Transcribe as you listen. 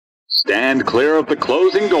Stand clear of the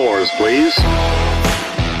closing doors, please. Hey,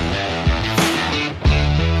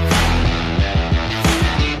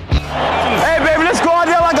 baby, let's go out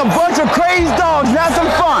there like a bunch of crazy dogs and have some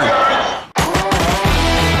fun.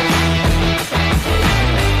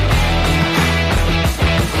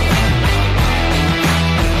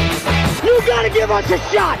 You gotta give us a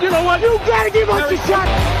shot. You know what? You gotta give us a shot.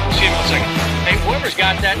 Excuse me 1 second. Hey, whoever's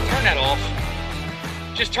got that, turn that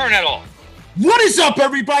off. Just turn that off. What is up,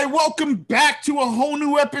 everybody? Welcome back to a whole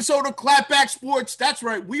new episode of Clapback Sports. That's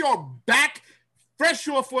right. We are back fresh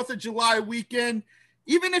off 4th of July weekend.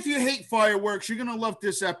 Even if you hate fireworks, you're going to love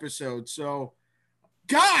this episode. So,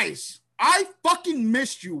 guys, I fucking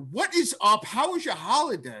missed you. What is up? How was your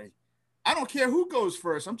holiday? I don't care who goes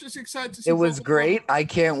first. I'm just excited to see. It was great. I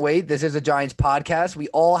can't wait. This is a Giants podcast. We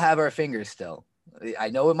all have our fingers still. I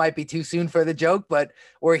know it might be too soon for the joke, but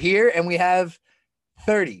we're here and we have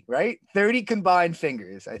 30, right? 30 combined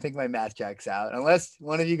fingers. I think my math checks out. Unless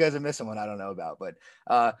one of you guys are missing one I don't know about. But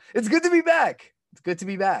it's good to be back. It's good to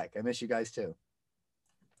be back. I miss you guys too.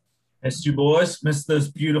 Missed you boys. Missed those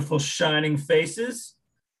beautiful shining faces.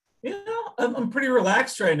 You know, I'm pretty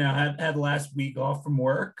relaxed right now. Had last week off from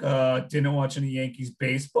work. Didn't watch any Yankees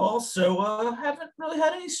baseball. So haven't really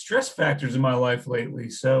had any stress factors in my life lately.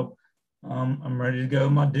 So I'm ready to go,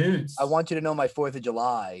 my dudes. I want you to know my 4th of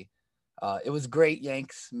July. It was great.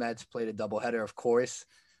 Yanks, Mets played a doubleheader, of course.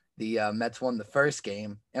 The Mets won the first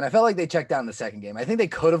game, and I felt like they checked down the second game. I think they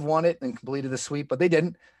could have won it and completed the sweep, but they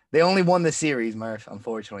didn't. They only won the series, Murph,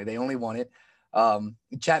 unfortunately. They only won it.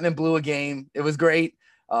 Chapman blew a game. It was great.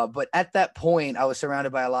 But at that point, I was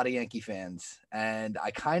surrounded by a lot of Yankee fans, and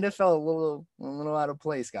I kind of felt a little out of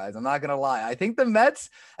place, guys. I'm not going to lie. I think the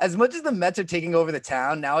Mets, as much as the Mets are taking over the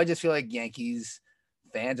town, now I just feel like Yankees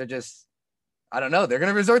fans are just, I don't know. They're going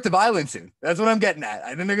to resort to violence soon. That's what I'm getting at.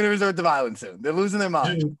 I think they're going to resort to violence soon. They're losing their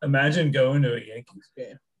mind. Imagine going to a Yankees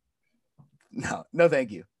game. No,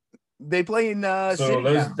 thank you. They play in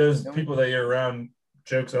so those people that you're around,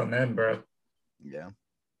 jokes on them, bro. Yeah.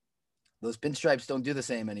 Those pinstripes don't do the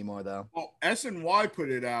same anymore, though. Well, SNY put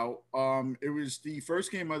it out. It was the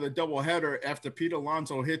first game of the doubleheader after Pete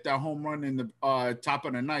Alonso hit that home run in the top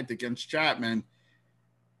of the ninth against Chapman.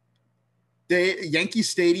 The Yankee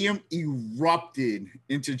Stadium erupted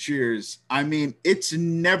into cheers. I mean, it's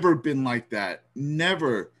never been like that.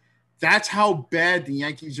 Never. That's how bad the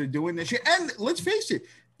Yankees are doing this year. And let's face it,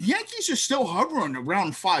 the Yankees are still hovering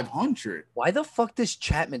around 500. Why the fuck does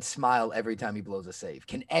Chapman smile every time he blows a save?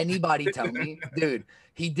 Can anybody tell me? Dude,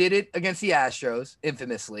 he did it against the Astros,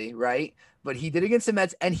 infamously, right? But he did it against the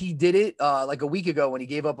Mets, and he did it like a week ago when he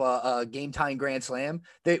gave up a game-tying grand slam.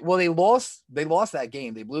 They lost that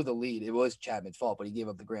game. They blew the lead. It was Chapman's fault, but he gave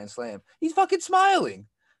up the grand slam. He's fucking smiling.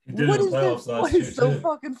 What is so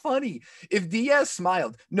fucking funny? If Diaz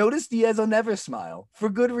smiled, notice Diaz will never smile for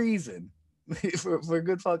good reason. for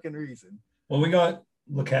good fucking reason. Well, we got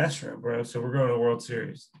LeCastro, bro, so we're going to the World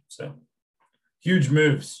Series. So huge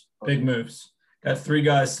moves, big moves. Got 3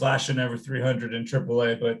 guys slashing over 300 in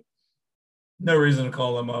AAA, but no reason to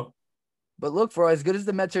call them up. But look, for as good as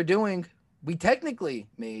the Mets are doing, we technically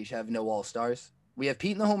may have no all-stars. We have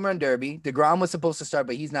Pete in the home run derby. DeGrom was supposed to start,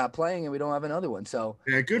 but he's not playing, and we don't have another one. So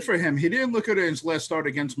yeah, good for him. He didn't look at it in his last start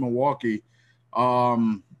against Milwaukee.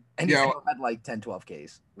 And he still had like 10, 12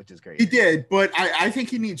 Ks, which is crazy. He did, but I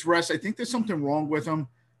think he needs rest. I think there's something wrong with him.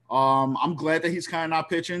 I'm glad that he's kind of not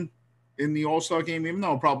pitching in the All-Star game, even though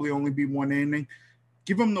it'll probably only be 1 inning.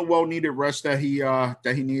 Give him the well-needed rest that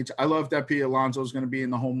he needs. I love that Pete Alonso is going to be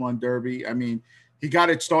in the home run derby. I mean, he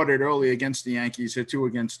got it started early against the Yankees, hit 2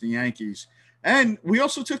 against the Yankees. And we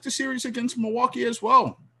also took the series against Milwaukee as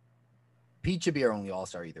well. Pete should be our only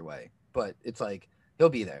All-Star either way, but it's like, he'll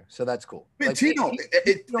be there, so that's cool. Like, Tino,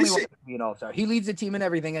 be an all-star. He leads the team in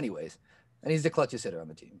everything anyways, and he's the clutchest hitter on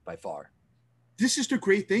the team by far. This is the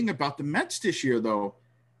great thing about the Mets this year, though.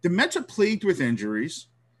 The Mets are plagued with injuries,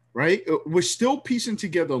 right? We're still piecing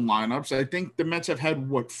together lineups. I think the Mets have had,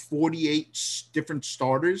 48 different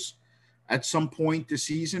starters at some point this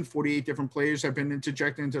season. 48 different players have been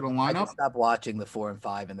interjected into the lineup. Stop watching the 4 and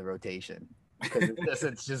 5 in the rotation because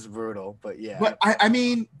it's just brutal, but yeah. But, I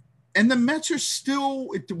mean – and the Mets are still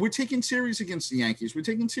 – we're taking series against the Yankees. We're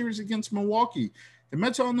taking series against Milwaukee. The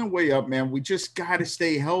Mets are on their way up, man. We just got to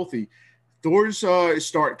stay healthy. Thor's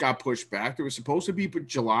start got pushed back. It was supposed to be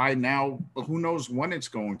July. Now, who knows when it's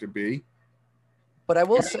going to be. But I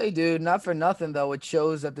will say, dude, not for nothing, though, it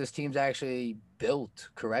shows that this team's actually built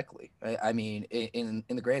correctly. I mean, in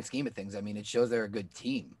the grand scheme of things, I mean, it shows they're a good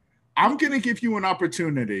team. I'm going to give you an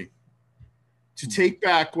opportunity to take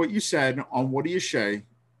back what you said on Woody Shea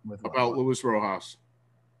about Luis Rojas.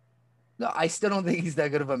 No, I still don't think he's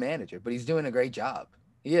that good of a manager, but he's doing a great job.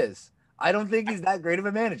 He is. I don't think he's that great of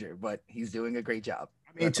a manager, but he's doing a great job.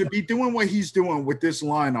 I mean, to be doing what he's doing with this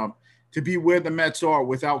lineup, to be where the Mets are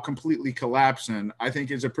without completely collapsing, I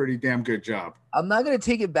think is a pretty damn good job. I'm not going to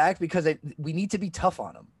take it back because we need to be tough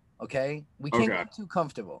on him. Okay. We can't get too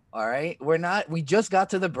comfortable. All right. We just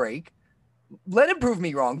got to the break. Let him prove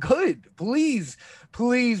me wrong. Good. Please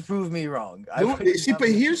prove me wrong. See, but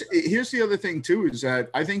here's the other thing too, is that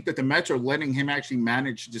I think that the Mets are letting him actually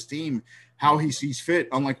manage this team how he sees fit,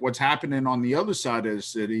 unlike what's happening on the other side of the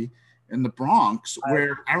city in the Bronx,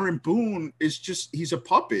 where Aaron Boone is he's a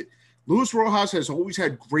puppet. Luis Rojas has always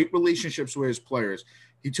had great relationships with his players.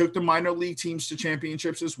 He took the minor league teams to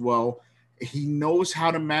championships as well. He knows how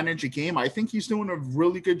to manage a game. I think he's doing a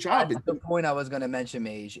really good job. That's the point I was going to mention,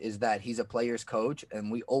 Mage, is that he's a player's coach,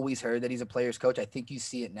 and we always heard that he's a player's coach. I think you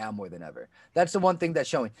see it now more than ever. That's the one thing that's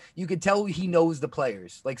showing. You can tell he knows the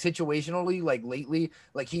players, like situationally, like lately,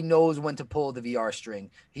 like he knows when to pull the VR string.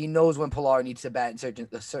 He knows when Pilar needs to bat in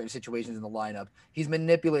certain situations in the lineup. He's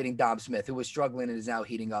manipulating Dom Smith, who was struggling and is now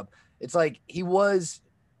heating up. It's like he was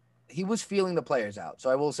feeling the players out. So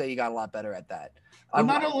I will say he got a lot better at that. Well,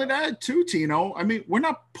 not only that, too, Tino. I mean, we're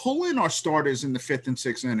not pulling our starters in the 5th and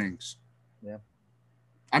 6th innings. Yeah.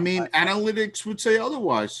 I mean, analytics would say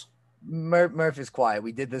otherwise. Murph is quiet.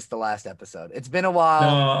 We did this the last episode. It's been a while.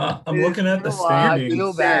 No, I'm looking at the standings. I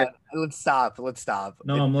feel bad. Let's stop.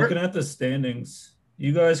 No, I'm looking at the standings.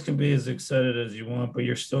 You guys can be as excited as you want, but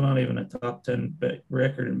you're still not even a top 10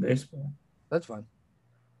 record in baseball. That's fine.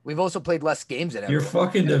 We've also played less games than your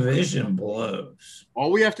fucking division blows.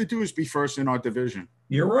 All we have to do is be first in our division.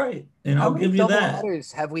 You're right, and I'll give you that.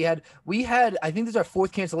 Have we had? We had. I think this is our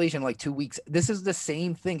 4th cancellation in like 2 weeks. This is the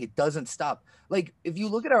same thing. It doesn't stop. Like if you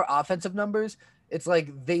look at our offensive numbers, it's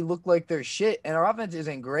like they look like they're shit, and our offense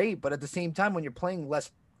isn't great. But at the same time, when you're playing less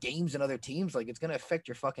games than other teams, like it's gonna affect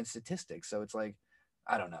your fucking statistics. So it's like,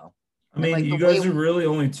 I don't know. I mean, like, you guys are really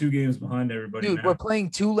only 2 games behind everybody. Dude, we're playing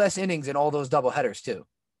 2 less innings in all those double headers too.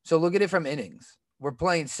 So look at it from innings. We're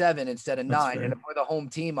playing 7 instead of 9. And if we're the home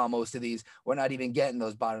team on most of these, we're not even getting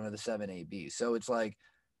those bottom of the 7 ABs. So it's like,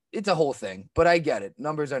 it's a whole thing. But I get it.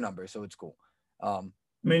 Numbers are numbers, so it's cool. I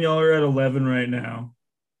mean, y'all are at 11 right now.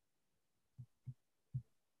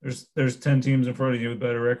 There's 10 teams in front of you with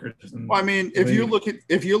better records. Well, I mean, if you're looking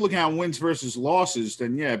at wins versus losses,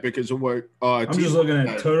 then yeah, because of what I'm just looking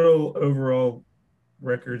at total overall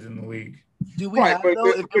records in the league. Do we have, though,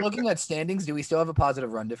 if you're looking at standings, do we still have a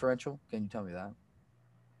positive run differential? Can you tell me that?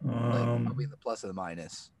 Are we in the plus or the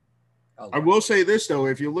minus? I will say this, though.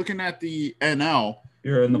 If you're looking at the NL,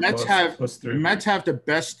 you're in the Mets have the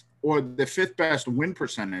best or the 5th best win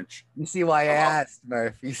percentage. You see why I asked,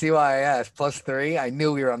 Murph. You see why I asked. +3. I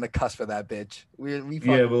knew we were on the cusp of that bitch.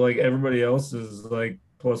 Yeah, but like everybody else is like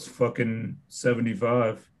plus fucking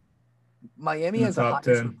 75. Miami has a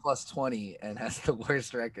highest +20 and has the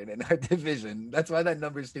worst record in our division. That's why that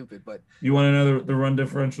number's stupid. But you want to know the run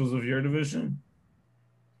differentials of your division?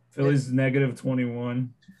 Philly's -21.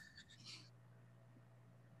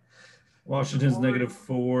 Washington's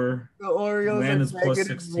 -4. The Orioles are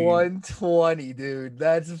 -120, dude.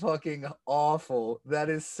 That's fucking awful.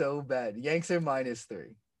 That is so bad. Yanks are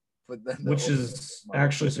 -3. But then which is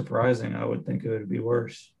actually surprising. I would think it would be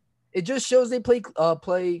worse. It just shows they play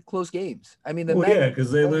close games. I mean, because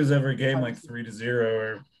they lose every game like 3-0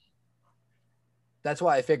 or. That's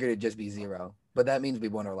why I figured it'd just be 0. But that means we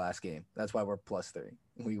won our last game. That's why we're +3.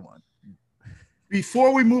 We won.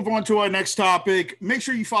 Before we move on to our next topic, make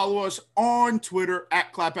sure you follow us on Twitter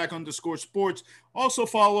at @clapback_sports. Also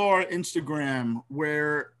follow our Instagram,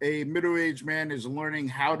 where a middle-aged man is learning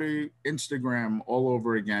how to Instagram all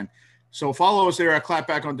over again. So follow us there at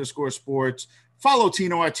 @clapback_sports. Follow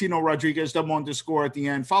Tino at Tino Rodriguez, __ at the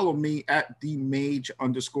end. Follow me at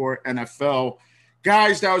 @TheMage_NFL.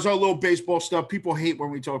 Guys, that was our little baseball stuff. People hate when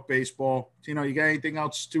we talk baseball. Tino, you got anything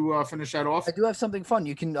else to finish that off? I do have something fun.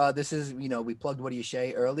 You can, this is, we plugged What Do You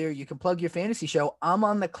Say earlier. You can plug your fantasy show. I'm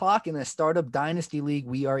on the clock in the Startup Dynasty League.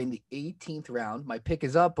 We are in the 18th round. My pick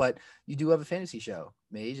is up, but you do have a fantasy show.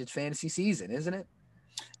 Mage, it's fantasy season, isn't it?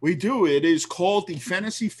 We do. It is called the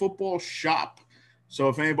Fantasy Football Shop. So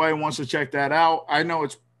if anybody wants to check that out, I know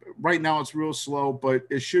right now it's real slow, but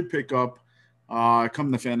it should pick up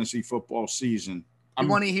come the fantasy football season. You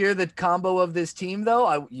want to hear the combo of this team,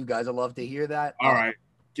 though? You guys will love to hear that. All right.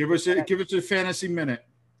 Give us a fantasy minute.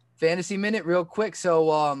 Fantasy minute real quick. So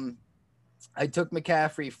I took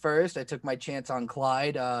McCaffrey first. I took my chance on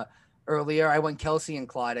Clyde earlier. I went Kelsey and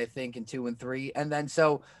Clyde, I think, in 2 and 3. And then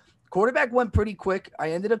so Quarterback went pretty quick.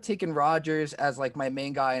 I ended up taking Rodgers as like my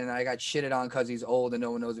main guy, and I got shitted on because he's old and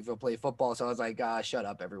no one knows if he'll play football. So I was like, shut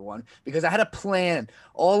up, everyone. Because I had a plan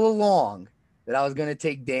all along that I was going to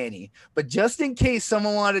take Danny. But just in case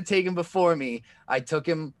someone wanted to take him before me, I took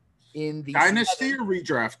him in the Dynasty or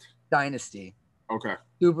redraft? Dynasty. Okay.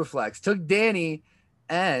 Superflex. Took Danny,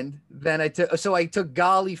 and then I took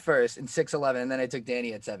Golly first in 6'11", and then I took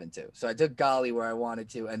Danny at 7'2". So I took Golly where I wanted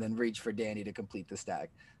to, and then reached for Danny to complete the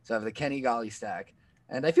stack. So I have the Kenny Golly stack,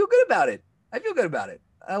 and I feel good about it.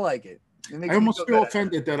 I like it. I almost feel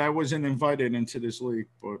offended that I wasn't invited into this league,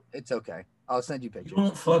 but it's okay. I'll send you pictures. You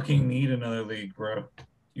don't fucking need another league, bro.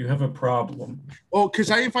 You have a problem. Oh, because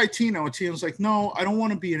I invite Tino, and Tino's like, no, I don't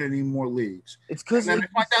want to be in any more leagues. It's because then I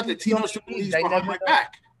find out that Tino's the leagues behind my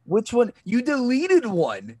back. Which one? You deleted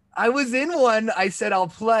one. I was in one. I said I'll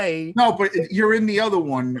play. No, but you're in the other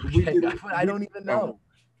one. I don't even know.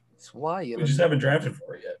 That's why we just haven't drafted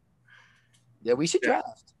for it yet. Yeah, we should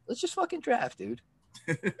draft. Let's just fucking draft, dude.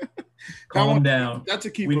 Calm down. That's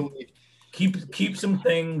a keeper league. Keep some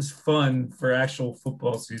things fun for actual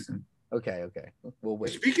football season. Okay. We'll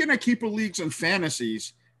wait. Speaking of keeper leagues and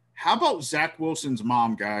fantasies, how about Zach Wilson's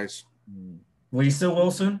mom, guys? Lisa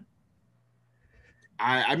Wilson?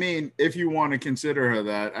 I mean, if you want to consider her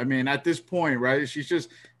that. I mean, at this point, right? She's just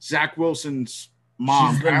Zach Wilson's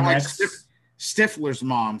mom. She's the next, like Stifler's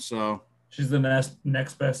mom, so. She's the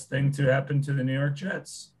next best thing to happen to the New York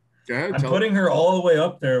Jets. Go ahead, I'm putting her all the way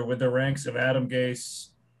up there with the ranks of Adam Gase,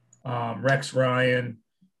 Rex Ryan,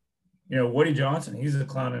 Woody Johnson. He's a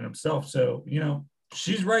clown in himself. So,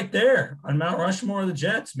 she's right there on Mount Rushmore of the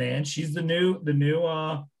Jets, man. She's the new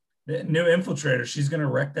infiltrator. She's going to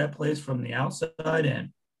wreck that place from the outside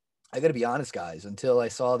in. I got to be honest, guys, until I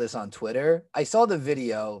saw this on Twitter, I saw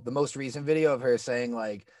the most recent video of her saying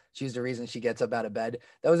like, she's the reason she gets up out of bed.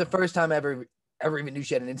 That was the first time I ever even knew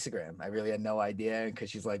she had an Instagram. I really had no idea because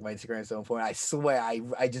she's like, my Instagram is so important. I swear,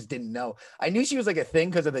 I just didn't know. I knew she was like a thing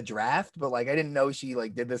because of the draft, but like I didn't know she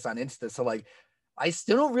like did this on Insta. So like, I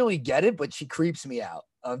still don't really get it, but she creeps me out.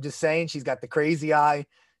 I'm just saying, she's got the crazy eye.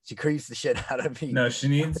 She creeps the shit out of me. No, she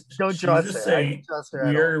needs. Don't trust her. I don't trust her.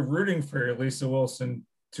 We're rooting for Lisa Wilson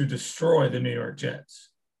to destroy the New York Jets,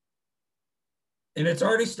 and it's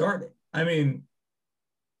already started. I mean,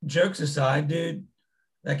 jokes aside, dude,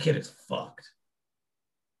 that kid is fucked.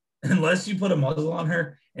 Unless you put a muzzle on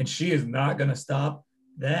her, and she is not gonna stop.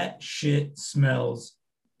 That shit smells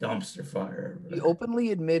dumpster fire. He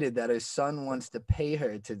openly admitted that his son wants to pay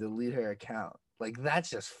her to delete her account. Like, that's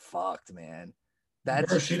just fucked, man.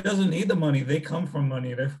 Bro, she doesn't need the money. They come from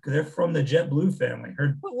money. They're from the JetBlue family.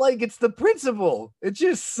 But like, it's the principal. It's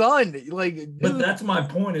your son. Like, dude, but that's my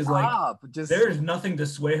point. Is stop. Like, there's nothing to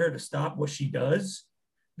sway her to stop what she does.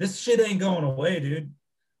 This shit ain't going away, dude.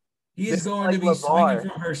 He is going to be swinging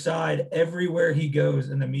from her side everywhere he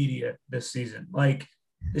goes in the media this season. Like,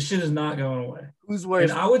 this shit is not going away. Who's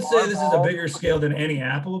worse? And I would say this is a bigger scale than any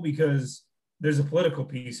Apple because there's a political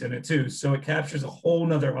piece in it too. So it captures a whole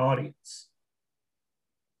nother audience.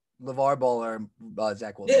 LeVar Ball or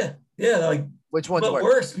Zach Wilson? Yeah. Like, which one's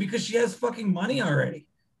worse? Because she has fucking money already.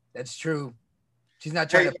 That's true. She's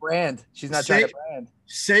not trying to brand.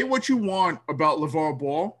 Say what you want about LeVar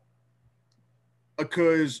Ball,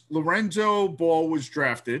 because Lorenzo Ball was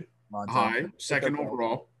drafted high, second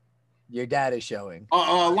overall. Your dad is showing.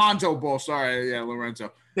 Lonzo Ball, sorry. Yeah,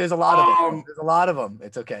 Lorenzo. There's a lot of them.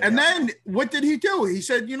 It's okay. And then what did he do? He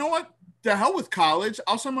said, you know what? The hell with college.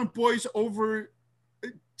 I'll send my boys overseas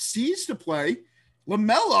to play.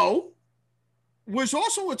 LaMelo was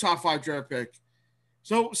also a top 5 draft pick.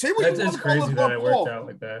 So say what you want about crazy that it worked out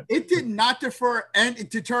like that. It did not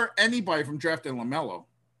deter anybody from drafting LaMelo.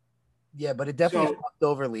 Yeah, but it definitely fucked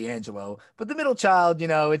over LiAngelo. But the middle child,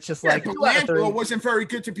 it's just like LiAngelo wasn't very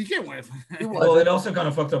good to begin with. Well, it also kind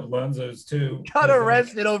of fucked up Lonzo's too. Got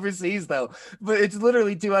arrested overseas though, but it's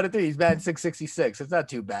literally 2 out of 3. He's batting 666. It's not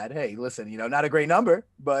too bad. Hey, listen, not a great number,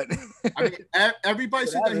 but I mean, everybody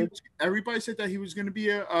said that he was going to be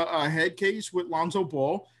a head case with Lonzo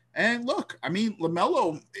Ball. And look, I mean,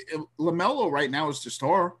 LaMelo right now is the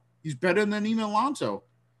star. He's better than even Lonzo.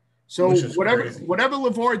 So whatever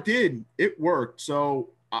LeVar did, it worked. So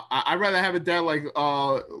I'd rather have a dad like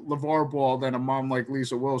LeVar Ball than a mom like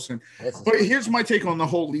Lisa Wilson. But here's my take on the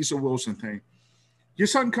whole Lisa Wilson thing. Your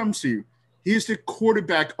son comes to you. He is the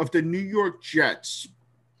quarterback of the New York Jets,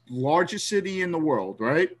 largest city in the world,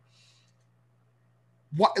 right?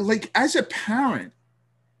 What, like, as a parent,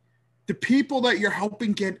 the people that you're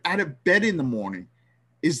helping get out of bed in the morning,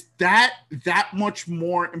 is that much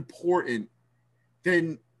more important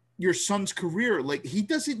than your son's career? Like, he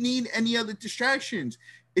doesn't need any other distractions.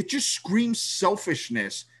 It just screams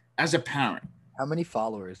selfishness as a parent. How many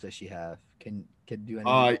followers does she have? Can do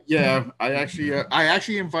anything? Yeah, I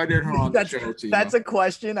actually invited her on the show. That's a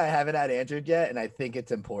question I haven't had answered yet, and I think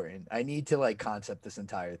it's important. I need to like concept this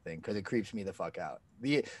entire thing because it creeps me the fuck out.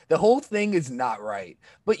 The whole thing is not right.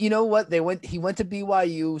 But you know what? He went to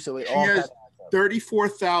BYU, so it She all has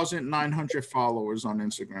 34,900 followers on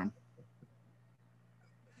Instagram.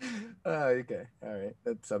 Okay, all right.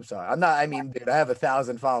 I'm sorry. I'm not. I mean, dude, I have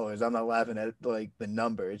 1,000 followers. I'm not laughing at like the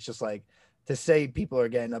number. It's just like to say people are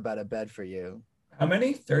getting up out of bed for you. How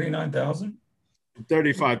many? 39,000?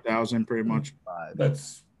 35,000, pretty much.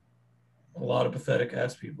 That's a lot of pathetic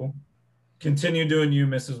ass people. Continue doing you,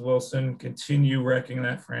 Mrs. Wilson. Continue wrecking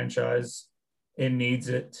that franchise. It needs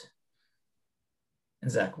it.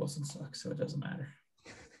 And Zach Wilson sucks, so it doesn't matter.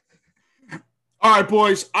 All right,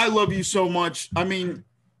 boys. I love you so much. I mean,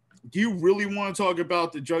 do you really want to talk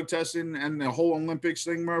about the drug testing and the whole Olympics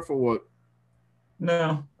thing, Murph, or what?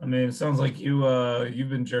 No. I mean, it sounds like you've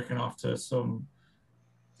been jerking off to some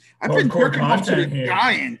I've been jerking off to the here.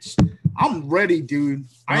 Giants. I'm ready, dude.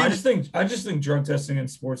 I just think drug testing in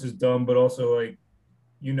sports is dumb, but also like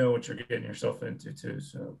you know what you're getting yourself into too.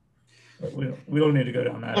 So we don't need to go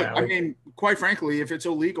down that alley. I mean, quite frankly, if it's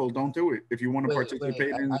illegal, don't do it. If you want to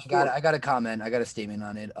participate in the sport. I got a comment. I got a statement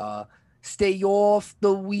on it. Stay off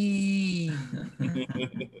the weed.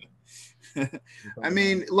 I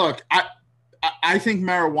mean, look, I think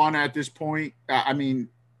marijuana at this point, I mean,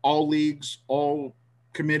 all leagues, all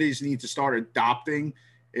committees need to start adopting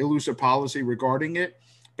a looser policy regarding it.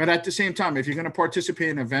 But at the same time, if you're going to participate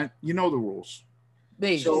in an event, you know the rules.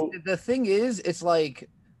 So, the thing is, it's like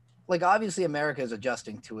obviously America is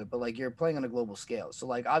adjusting to it, but like you're playing on a global scale. So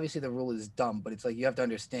like obviously the rule is dumb, but it's like you have to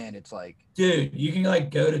understand it's like, dude, you can like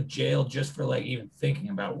go to jail just for like even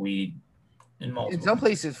thinking about weed in some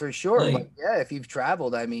places for sure. Like, yeah, if you've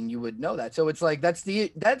traveled, I mean, you would know that. So it's like that's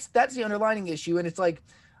the underlining issue. And it's like,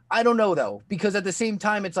 I don't know though, because at the same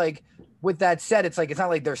time, it's like with that said, it's like it's not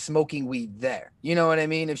like they're smoking weed there. You know what I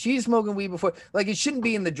mean? If she's smoking weed before, like it shouldn't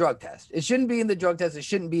be in the drug test. It shouldn't be in the drug test. It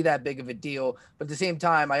shouldn't be that big of a deal. But at the same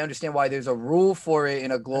time, I understand why there's a rule for it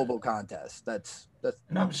in a global contest. That's.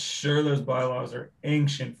 And I'm sure those bylaws are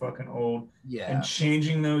ancient fucking old. Yeah. And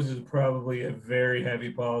changing those is probably a very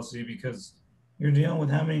heavy policy because you're dealing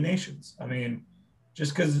with how many nations? I mean,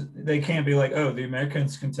 just because they can't be like, oh, the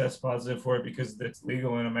Americans can test positive for it because it's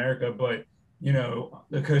legal in America, but you know,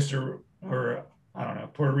 the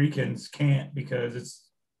Puerto Ricans can't because it's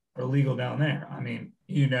illegal down there. I mean,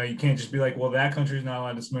 you know, you can't just be like, well, that country's not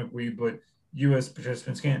allowed to smoke weed, but U.S.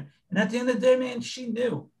 participants can. And at the end of the day, man, she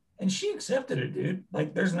knew. And she accepted it, dude.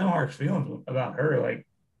 Like, there's no harsh feelings about her. Like,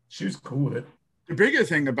 she was cool with it. The bigger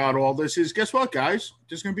thing about all this is, guess what, guys?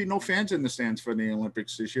 There's going to be no fans in the stands for the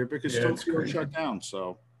Olympics this year because Tokyo shut down.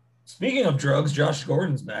 So, speaking of drugs, Josh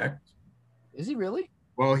Gordon's back. Is he really?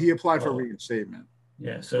 Well, he applied for reinstatement.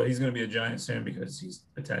 Yeah, so he's going to be a Giants fan because he's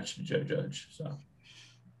attached to Joe Judge. So,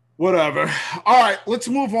 whatever. All right, let's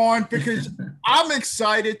move on because I'm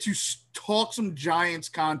excited to talk some Giants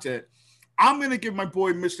content. I'm going to give my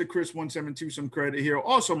boy, Mr. Chris 172, some credit here.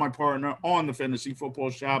 Also, my partner on the Fantasy Football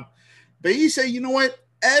Shop. But he said, you know what?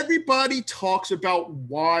 Everybody talks about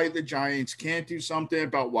why the Giants can't do something,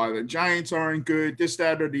 about why the Giants aren't good, this,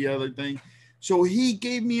 that, or the other thing. So he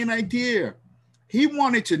gave me an idea. He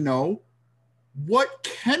wanted to know, what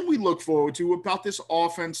can we look forward to about this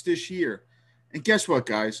offense this year? And guess what,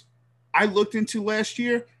 guys? I looked into last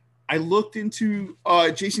year. I looked into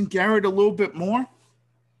Jason Garrett a little bit more.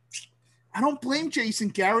 I don't blame Jason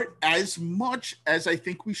Garrett as much as I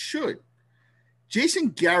think we should. Jason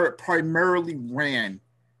Garrett primarily ran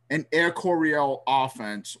an Air Coryell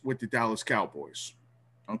offense with the Dallas Cowboys.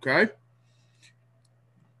 Okay?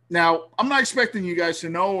 Now, I'm not expecting you guys to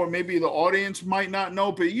know, or maybe the audience might not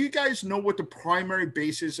know, but you guys know what the primary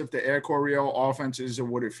basis of the Air Coryell offense is and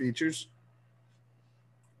what it features?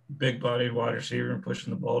 Big body wide receiver and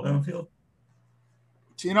pushing the ball downfield.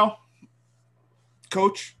 Tino?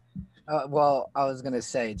 Coach? Well, I was going to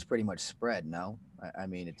say it's pretty much spread, no? I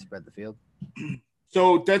mean, it spread the field.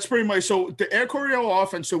 So that's pretty much – so the Air Coryell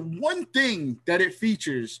offense, so one thing that it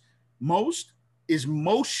features most is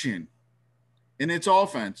motion in its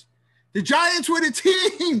offense. The Giants were the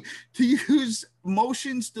team to use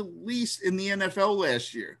motions the least in the NFL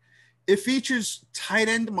last year. It features tight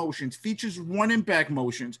end motions, features running back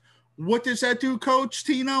motions. What does that do, Coach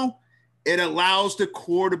Tino? It allows the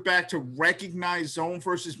quarterback to recognize zone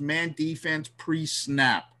versus man defense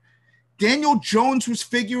pre-snap. Daniel Jones was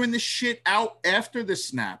figuring this shit out after the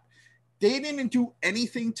snap. They didn't do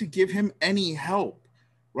anything to give him any help,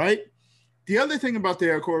 right? The other thing about the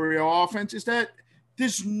Air Coryell offense is that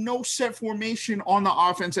there's no set formation on the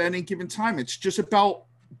offense at any given time.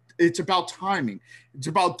 It's about timing. It's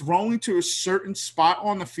about throwing to a certain spot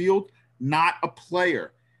on the field, not a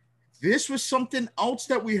player. This was something else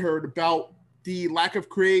that we heard about the lack of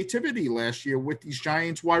creativity last year with these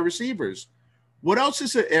Giants wide receivers. What else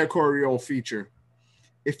is an Air Coryell feature?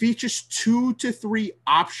 It features 2 to 3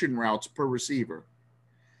 option routes per receiver.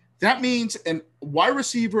 That means a wide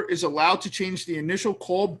receiver is allowed to change the initial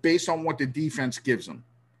call based on what the defense gives them.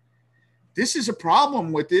 This is a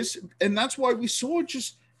problem with this, and that's why we saw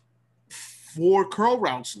just 4 curl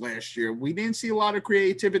routes last year. We didn't see a lot of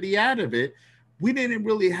creativity out of it. We didn't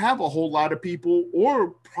really have a whole lot of people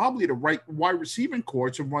or probably the right wide receiving core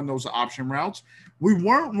to run those option routes. We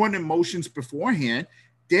weren't running motions beforehand.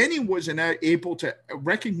 Danny wasn't able to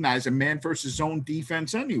recognize a man versus zone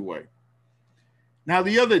defense anyway. Now,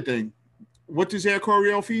 the other thing, what does Air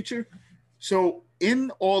Coryell feature? So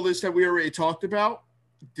in all this that we already talked about,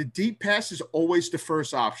 the deep pass is always the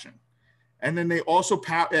first option. And then they also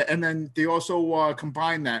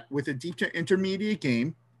combine that with a deep to intermediate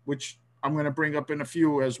game, which I'm going to bring up in a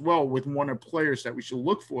few as well with one of the players that we should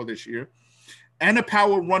look for this year, and a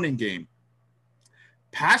power running game.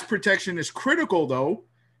 Pass protection is critical, though,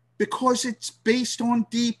 because it's based on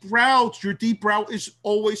deep routes. Your deep route is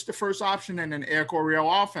always the first option in an Air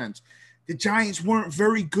Coryell offense. The Giants weren't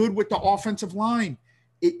very good with the offensive line.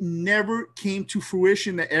 It never came to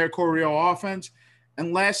fruition, the Air Coryell offense.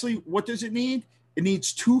 And lastly, what does it need? It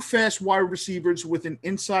needs 2 fast wide receivers with an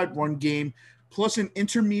inside run game, plus an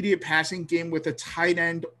intermediate passing game with a tight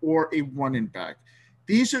end or a running back.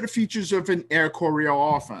 These are the features of an Air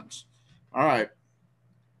Coryell offense. All right.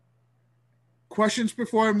 Questions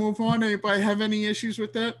before I move on? Anybody have any issues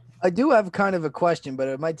with that? I do have kind of a question, but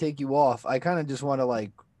it might take you off. I kind of just want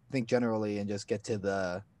to think generally and just get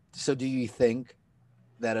to so do you think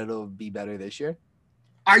that it'll be better this year?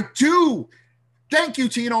 I do. Thank you,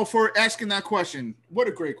 Tino, for asking that question. What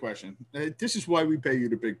a great question. This is why we pay you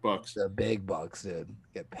the big bucks. The big bucks, dude.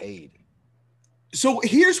 Get paid. So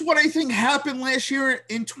here's what I think happened last year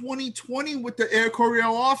in 2020 with the Air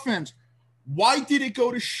Coryell offense. Why did it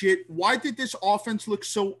go to shit? Why did this offense look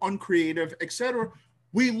so uncreative, etc.?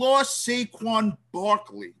 We lost Saquon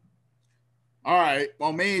Barkley. All right,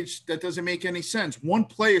 well, Mage, that doesn't make any sense. One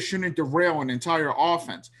player shouldn't derail an entire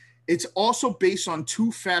offense. It's also based on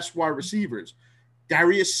 2 fast wide receivers.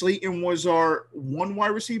 Darius Slayton was our one wide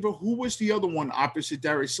receiver. Who was the other one opposite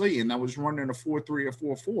Darius Slayton that was running a 4-3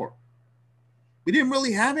 or 4-4? We didn't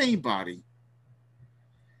really have anybody.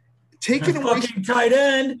 Taking away tight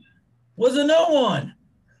end was a no one.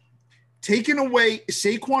 Taking away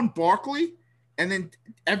Saquon Barkley and then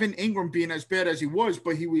Evan Ingram being as bad as he was,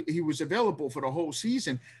 but he was available for the whole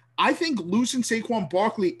season. I think losing Saquon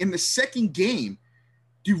Barkley in the second game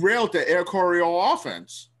derailed the Air Coryell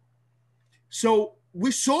offense. So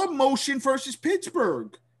we saw motion versus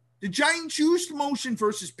Pittsburgh. The Giants used motion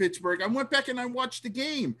versus Pittsburgh. I went back and I watched the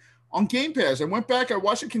game on Game Pass. I went back, I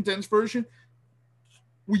watched the condensed version.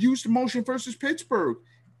 We used motion versus Pittsburgh.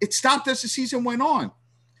 It stopped as the season went on.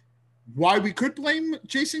 Why we could blame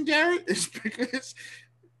Jason Garrett is because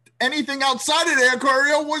anything outside of Air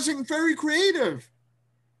Coryell wasn't very creative.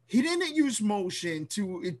 He didn't use motion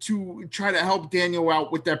to try to help Daniel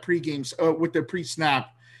out with that with the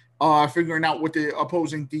pre-snap, figuring out what the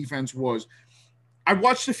opposing defense was. I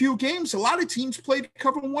watched a few games. A lot of teams played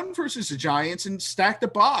cover 1 versus the Giants and stacked the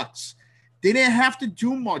box. They didn't have to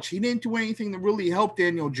do much. He didn't do anything to really help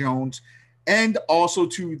Daniel Jones. And also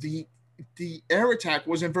the air attack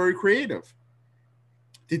wasn't very creative.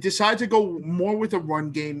 They decided to go more with a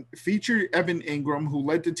run game, feature Evan Ingram, who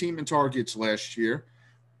led the team in targets last year.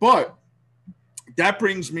 But that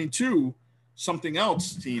brings me to something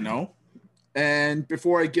else, Tino. And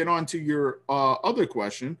before I get on to your other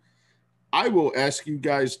question, I will ask you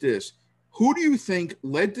guys this. Who do you think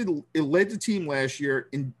led the team last year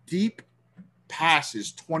in deep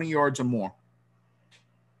passes, 20 yards or more?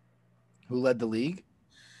 Who led the league?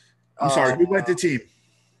 I'm sorry, who led the team?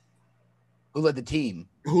 Who led the team?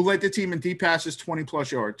 Who led the team in deep passes,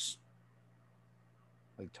 20-plus yards?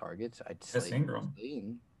 Like targets? I'd say Ingram.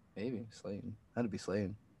 Slayton. Maybe Slayton. That'd be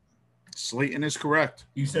Slayton. Slayton is correct.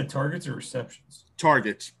 You said targets or receptions?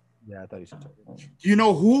 Targets. Yeah, I thought you said targets. Do you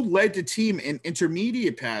know who led the team in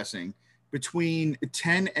intermediate passing between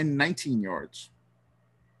 10 and 19 yards?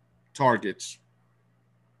 Targets.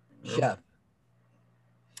 Chef.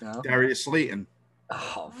 No? Darius Slayton.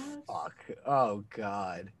 Oh, fuck. Oh,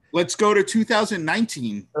 God. Let's go to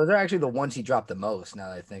 2019. Those are actually the ones he dropped the most, now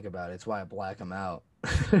that I think about it. It's why I black him out.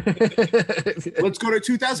 Let's go to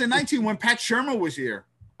 2019 when Pat Shermer was here.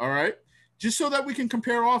 All right. Just so that we can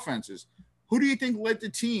compare offenses. Who do you think led the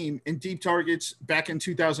team in deep targets back in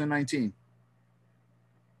 2019?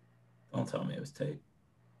 Don't tell me it was Tate.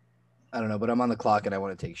 I don't know, but I'm on the clock and I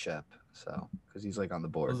want to take Shep. So, because he's like on the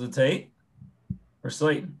board. Was it Tate or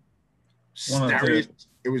Slayton?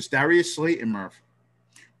 It was Darius Slayton, Murph.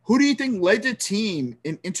 Who do you think led the team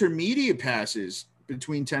in intermediate passes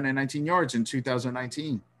between 10 and 19 yards in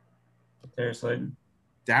 2019? Darius Slayton.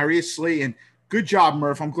 Darius Slayton. Good job,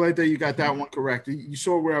 Murph. I'm glad that you got that one correct. You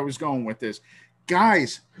saw where I was going with this.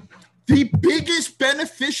 Guys, the biggest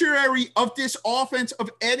beneficiary of this offense of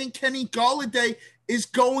adding Kenny Golladay is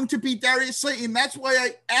going to be Darius Slayton. That's why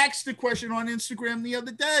I asked the question on Instagram the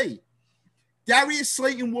other day. Darius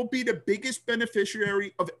Slayton will be the biggest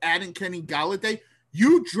beneficiary of adding Kenny Golladay.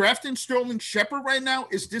 You drafting Sterling Shepard right now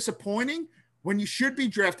is disappointing when you should be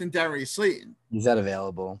drafting Darius Slayton. He's not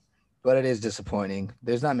available, but it is disappointing.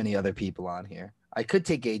 There's not many other people on here. I could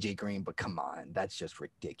take AJ Green, but come on, that's just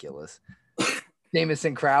ridiculous.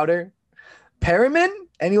 Jamison Crowder, Perriman.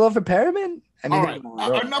 Any love for Perriman? I mean,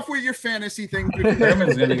 all right, enough with your fantasy thing.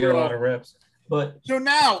 Perriman's going to get a lot of reps. But so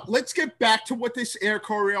now let's get back to what this Air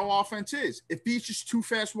Coryell offense is. It features two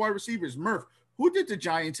fast wide receivers. Murph, who did the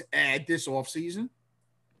Giants add this offseason?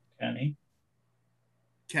 Kenny.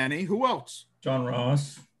 Who else? John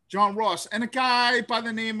Ross, and a guy by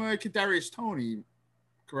the name of Kadarius Toney,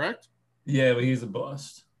 correct? Yeah, but he's a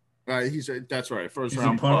bust. That's right. First He's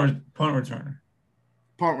round a punt returner.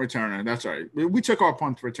 Punt returner. That's right. We took our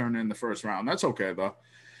punt returner in the first round. That's okay though.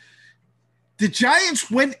 The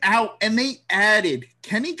Giants went out and they added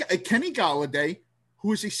Kenny Golladay,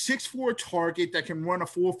 who is a 6'4" target that can run a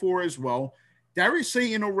 4.4 as well. Darius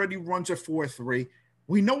Slayton already runs a 4.3.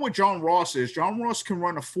 We know what John Ross is. John Ross can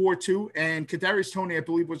run a 4.2, and Kadarius Toney, I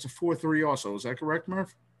believe, was a 4.3 also. Is that correct,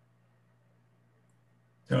 Murph?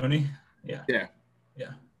 Tony? Yeah.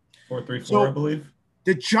 4.34, So, I believe.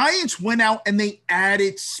 The Giants went out and they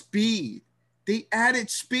added speed.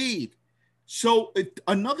 So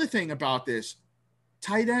another thing about this,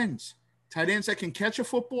 tight ends that can catch a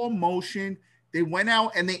football in motion. They went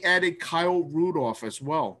out and they added Kyle Rudolph as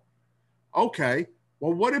well. Okay.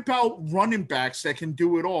 Well, what about running backs that can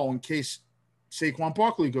do it all in case Saquon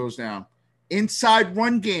Barkley goes down? Inside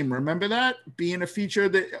run game, remember that? Being a feature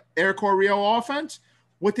of the Air Coryell offense?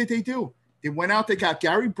 What did they do? They went out, they got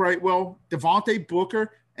Gary Brightwell, Devontae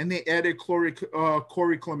Booker, and they added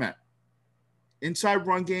Corey Clement. Inside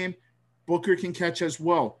run game, Booker can catch as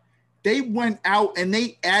well. They went out and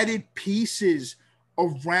they added pieces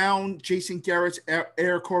around Jason Garrett's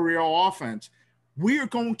Air Coryell offense. We are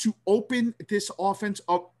going to open this offense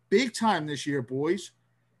up big time this year, boys.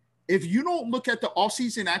 If you don't look at the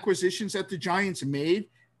offseason acquisitions that the Giants made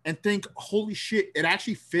and think, holy shit, it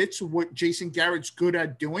actually fits what Jason Garrett's good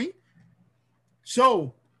at doing.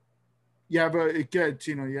 So, you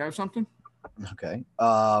have something? Okay.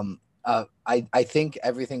 I think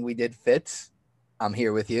everything we did fits. I'm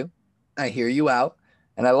here with you. I hear you out,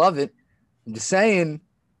 and I love it. I'm just saying,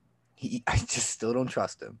 I just still don't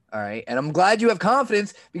trust him. All right. And I'm glad you have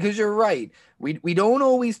confidence because you're right. We don't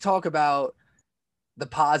always talk about the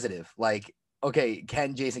positive. Like, okay,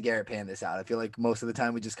 can Jason Garrett pan this out? I feel like most of the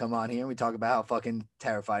time we just come on here and we talk about how fucking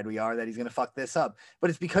terrified we are that he's going to fuck this up. But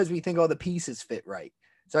it's because we think all the pieces fit right.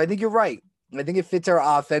 So I think you're right. I think it fits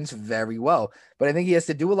our offense very well. But I think he has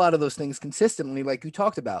to do a lot of those things consistently, like you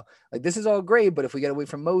talked about. Like, this is all great, but if we get away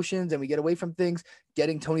from motions and we get away from things,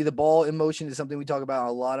 getting Tony the ball in motion is something we talk about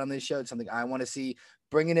a lot on this show. It's something I want to see,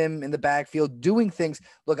 bringing him in the backfield, doing things.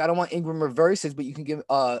 Look, I don't want Ingram reverses, but you can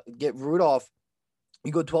get Rudolph.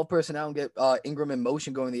 You go 12 personnel and get Ingram in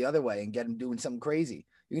motion going the other way and get him doing something crazy.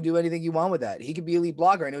 You can do anything you want with that. He could be a elite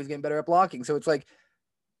blocker. I know he's getting better at blocking. So it's like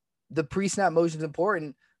the pre-snap motion is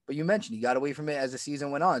important. But you mentioned he got away from it as the season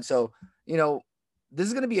went on. So, this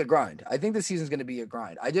is going to be a grind. I think the season's going to be a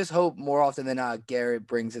grind. I just hope more often than not, Garrett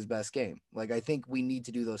brings his best game. Like, I think we need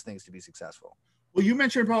to do those things to be successful. Well, you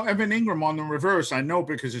mentioned about Evan Ingram on the reverse. I know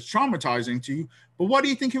because it's traumatizing to you. But why do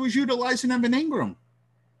you think he was utilizing Evan Ingram?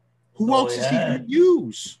 Who else is he going to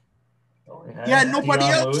use? Yeah, nobody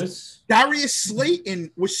else. Lewis. Darius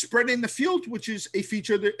Slayton was spreading the field, which is a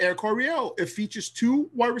feature of the Air Coryell. It features two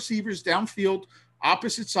wide receivers downfield,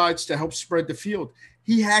 opposite sides to help spread the field.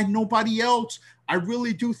 He had nobody else. I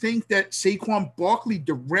really do think that Saquon Barkley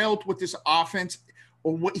derailed what this offense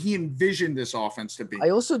or what he envisioned this offense to be. I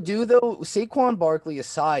also do, though, Saquon Barkley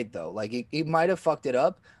aside, though, like it might have fucked it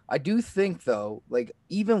up. I do think, though, like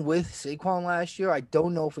even with Saquon last year, I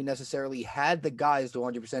don't know if we necessarily had the guys to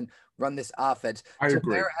 100% run this offense. I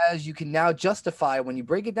agree. Whereas you can now justify when you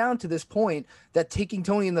break it down to this point that taking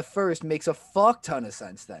Tony in the first makes a fuck ton of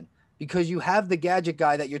sense then. because you have the gadget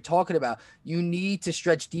guy that you're talking about. You need to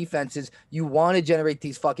stretch defenses. You want to generate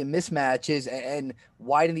these fucking mismatches and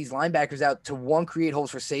widen these linebackers out to, one, create holes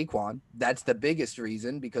for Saquon. That's the biggest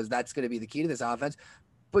reason, because that's going to be the key to this offense.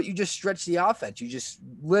 But you just stretch the offense. You just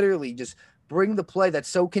literally just bring the play that's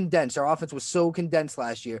so condensed. Our offense was so condensed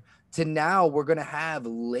last year to now we're going to have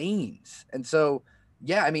lanes. And so,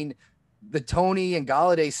 yeah, I mean, the Tony and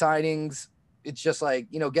Galladay signings, it's just like,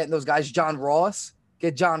 you know, getting those guys,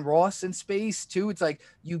 get John Ross in space too. It's like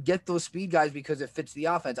you get those speed guys because it fits the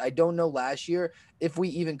offense. I don't know last year if we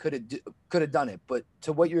even could have done it, but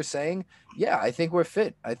to what you're saying, yeah, I think we're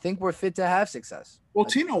fit. I think we're fit to have success. Well,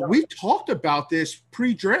 Tino, we talked about this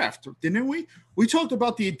pre-draft, didn't we? We talked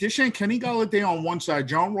about the addition of Kenny Galladay on one side,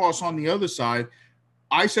 John Ross on the other side.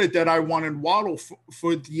 I said that I wanted Waddle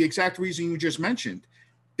for the exact reason you just mentioned.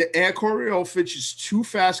 The Air Coryell fits two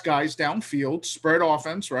fast guys downfield, spread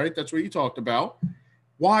offense, right? That's what you talked about.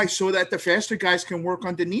 Why? So that the faster guys can work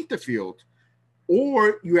underneath the field.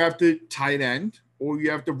 Or you have the tight end, or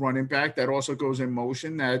you have the running back that also goes in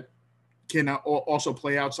motion that can also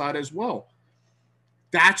play outside as well.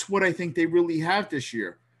 That's what I think they really have this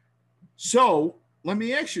year. So let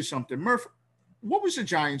me ask you something. Murph, what was the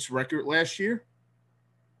Giants' record last year?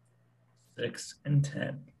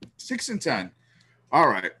 6-10. 6-10. All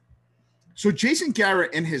right. So Jason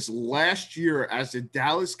Garrett in his last year as the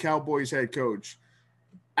Dallas Cowboys head coach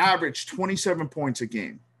averaged 27 points a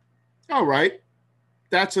game. All right.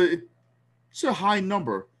 It's a high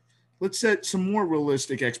number. Let's set some more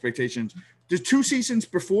realistic expectations. The 2 seasons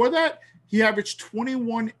before that, he averaged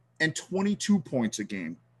 21 and 22 points a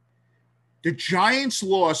game. The Giants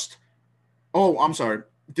The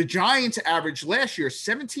Giants averaged last year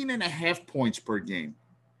 17.5 points per game.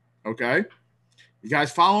 Okay? You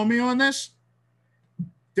guys follow me on this?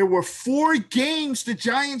 There were 4 games the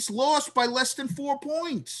Giants lost by less than 4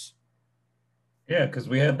 points. Yeah, because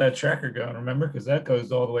we had that tracker going, remember? Because that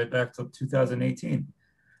goes all the way back to 2018.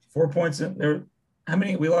 4 points in there. How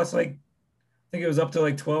many? We lost I think it was up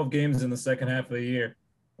to 12 games in the second half of the year,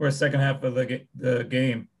 or second half of the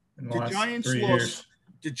game in the last 3 years.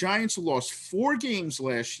 The Giants lost 4 games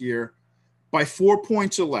last year by 4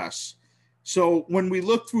 points or less. So when we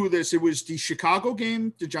look through this, it was the Chicago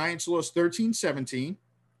game. The Giants lost 13-17.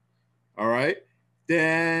 All right.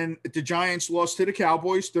 Then the Giants lost to the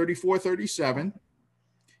Cowboys 34-37.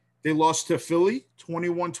 They lost to Philly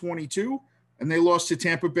 21-22. And they lost to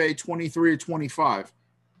Tampa Bay 23-25.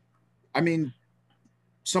 I mean,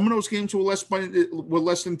 some of those games were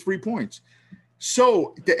less than 3 points.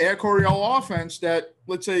 So the Air Coryell offense that,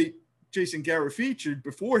 let's say, Jason Garrett featured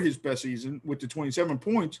before his best season with the 27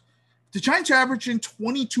 points, the Giants are averaging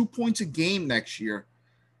 22 points a game next year.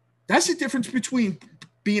 That's the difference between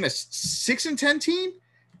being a 6-10 team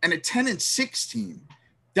and a 10-6 team.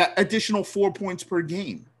 That additional 4 points per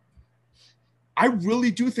game. I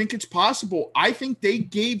really do think it's possible. I think they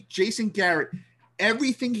gave Jason Garrett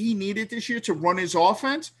everything he needed this year to run his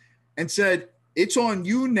offense and said, it's on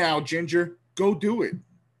you now, Ginger. Go do it.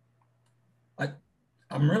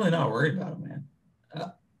 I'm really not worried about it, man.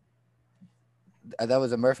 That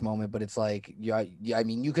was a Murph moment, but it's like, yeah, I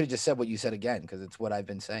mean, you could have just said what you said again, because it's what I've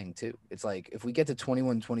been saying too. It's like, if we get to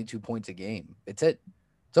 21, 22 points a game, it's it.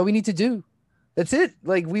 That's all we need to do. That's it.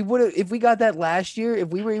 Like, we would have, if we got that last year, if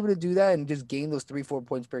we were able to do that and just gain those 3-4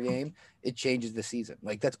 points per game, it changes the season.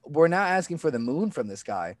 Like, we're not asking for the moon from this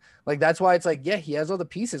guy. Like, that's why it's like, yeah, he has all the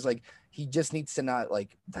pieces. Like, he just needs to not,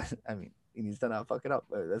 like, I mean, he needs to not fuck it up.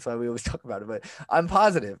 That's why we always talk about it. But I'm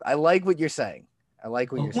positive. I like what you're saying.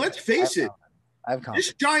 Let's face it. I have confidence.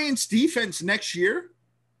 This Giants defense next year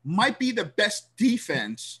might be the best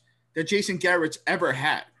defense that Jason Garrett's ever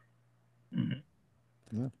had. Mm-hmm.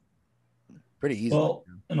 Yeah. Pretty easy. Well,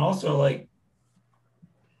 and also, like,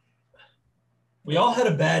 we all had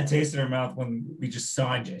a bad taste in our mouth when we just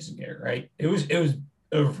signed Jason Garrett, right? It was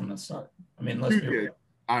over from the start. I mean, let's be real.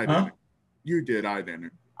 I didn't. You did. I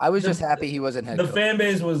didn't. I was just happy he wasn't head coach. The fan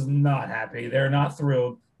base was not happy. They're not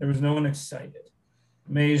thrilled. There was no one excited.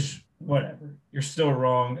 Mage, whatever. You're still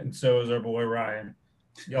wrong, and so is our boy Ryan.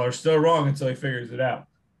 Y'all are still wrong until he figures it out.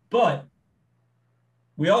 But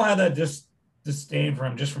we all had that disdain for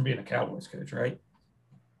him just from being a Cowboys coach, right?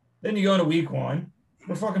 Then you go to week 1.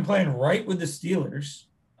 We're fucking playing right with the Steelers.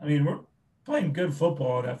 I mean, we're playing good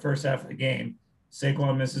football in that first half of the game.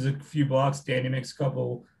 Saquon misses a few blocks. Danny makes a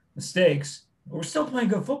couple mistakes. But we're still playing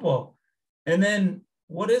good football. And then,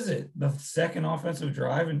 what is it? The second offensive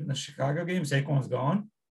drive in the Chicago game, Saquon's gone.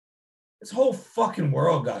 This whole fucking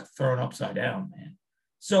world got thrown upside down, man.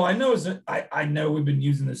 So I know we've been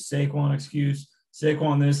using this Saquon excuse,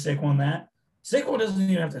 Saquon this, Saquon that. Saquon doesn't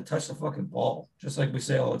even have to touch the fucking ball, just like we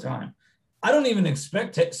say all the time. I don't even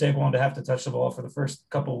expect Saquon to have to touch the ball for the first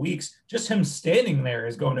couple of weeks. Just him standing there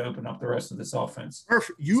is going to open up the rest of this offense.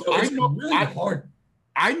 Perfect. Hard.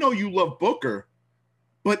 I know you love Booker,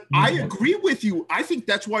 but I agree with you. I think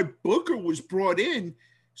that's why Booker was brought in,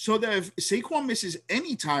 so that if Saquon misses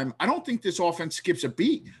any time, I don't think this offense skips a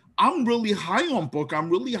beat. I'm really high on Booker. I'm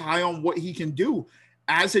really high on what he can do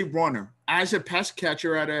as a runner, as a pass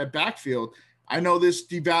catcher at a backfield. I know this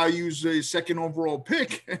devalues a second overall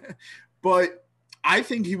pick, but I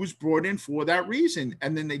think he was brought in for that reason.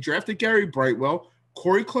 And then they drafted Gary Brightwell.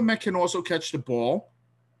 Corey Clement can also catch the ball.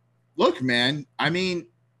 Look, man, I mean,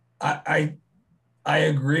 I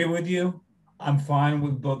agree with you. I'm fine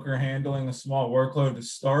with Booker handling a small workload to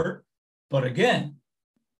start. But again,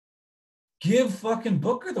 give fucking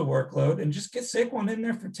Booker the workload and just get Saquon in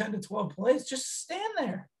there for 10 to 12 plays. Just stand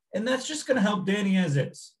there. And that's just going to help Danny as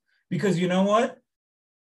is. Because you know what?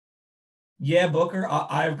 Yeah, Booker,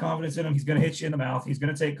 I have confidence in him. He's going to hit you in the mouth. He's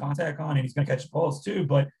going to take contact on and he's going to catch balls too.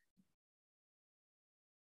 But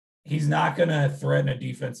he's not going to threaten a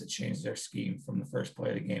defense that changed their scheme from the first play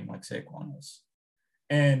of the game like Saquon is.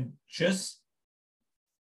 And just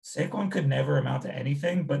Saquon could never amount to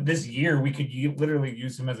anything. But this year, we could literally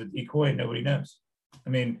use him as a decoy and nobody knows. I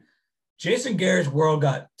mean, Jason Garrett's world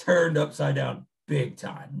got turned upside down big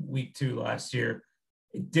time week 2 last year.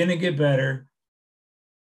 It didn't get better.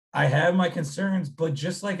 I have my concerns, but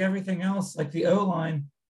just like everything else, like the O-line,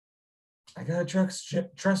 I got to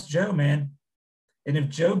trust Joe, man. And if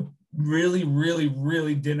Joe really, really,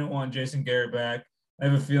 really didn't want Jason Garrett back, I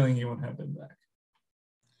have a feeling he won't have him back.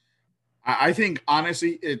 I think,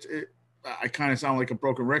 honestly, I kind of sound like a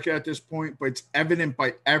broken record at this point, but it's evident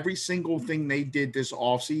by every single thing they did this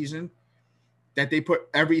offseason that they put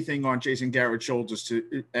everything on Jason Garrett's shoulders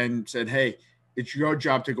and said, hey, it's your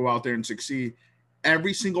job to go out there and succeed.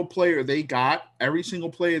 Every single player they got, every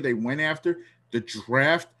single player they went after, the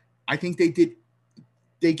draft, I think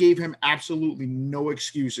they gave him absolutely no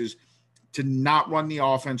excuses to not run the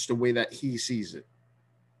offense the way that he sees it.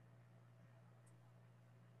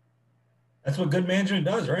 That's what good management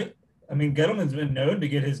does, right? I mean, Gettleman's been known to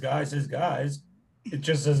get his guys. It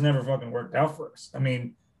just has never fucking worked out for us. I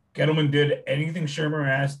mean, Gettleman did anything Shermer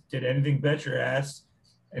asked, did anything Betcher asked,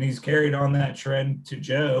 and he's carried on that trend to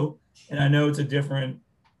Joe. And I know it's a different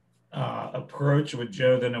approach with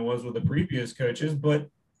Joe than it was with the previous coaches, but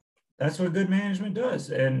that's what good management does.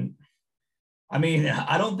 And I mean,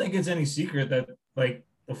 I don't think it's any secret that like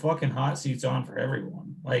the fucking hot seat's on for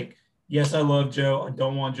everyone. Like, yes, I love Joe. I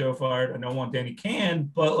don't want Joe fired. I don't want Danny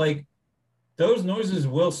canned, but like those noises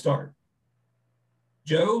will start.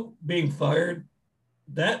 Joe being fired,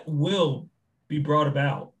 that will be brought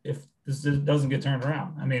about if this doesn't get turned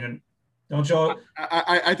around. I mean, don't y'all?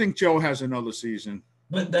 I think Joe has another season.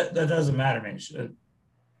 But that doesn't matter, man.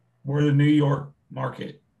 We're the New York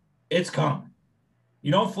market. It's coming.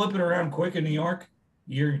 You don't flip it around quick in New York,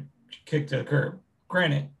 you're kicked to the curb.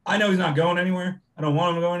 Granted, I know he's not going anywhere. I don't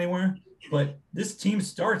want him to go anywhere. But this team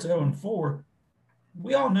starts 0-4.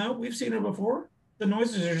 We all know. We've seen it before. The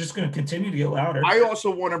noises are just going to continue to get louder. I also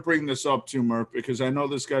want to bring this up too, Murph, because I know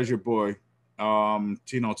this guy's your boy,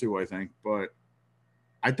 Tino too, I think. But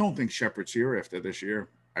I don't think Shepard's here after this year.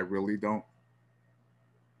 I really don't.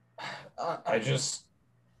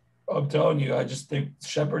 I'm telling you, I just think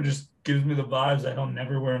Shepard just gives me the vibes that he'll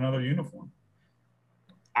never wear another uniform.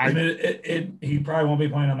 He probably won't be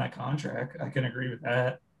playing on that contract. I can agree with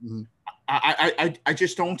that. Mm-hmm. I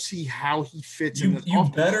just don't see how he fits in this You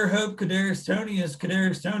offense. better hope Kadarius Toney is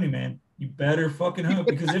Kadarius Toney, man. You better fucking hope,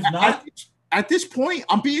 because if not, at this point,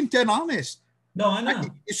 I'm being dead honest. No, I know.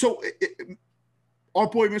 Our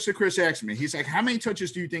boy Mr. Chris asked me, he's like, how many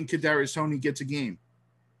touches do you think Kadarius Toney gets a game?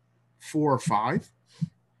 4 or 5?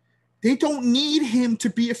 They don't need him to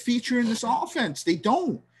be a feature in this offense. They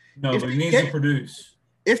don't. No, but he needs to produce.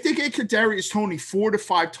 If they get Kadarius Toney 4 to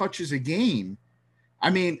 5 touches a game, I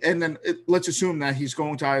mean, and then let's assume that he's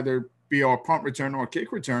going to either be our punt returner or kick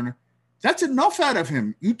returner. That's enough out of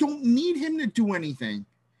him. You don't need him to do anything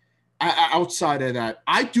outside of that.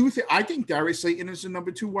 I think Darius Slayton is the number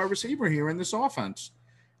 2 wide receiver here in this offense.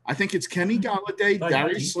 I think it's Kenny Golladay,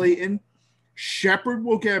 Darius Slayton. Shepard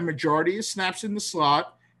will get a majority of snaps in the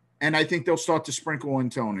slot, and I think they'll start to sprinkle in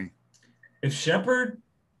Toney. If Shepard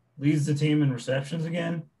leads the team in receptions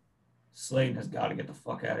again, Slayton has got to get the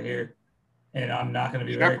fuck out of here. And I'm not going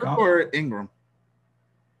to be very confident. Or Ingram?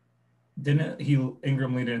 Didn't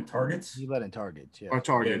Ingram lead in targets? He led in targets, yeah. Or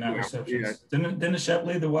target, not receptions. Yeah. Didn't Shep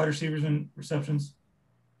lead the wide receivers in receptions?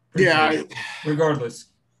 Regardless,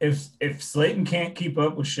 if Slayton can't keep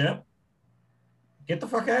up with Shep, get the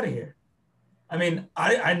fuck out of here. I mean,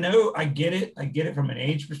 I know I get it. I get it from an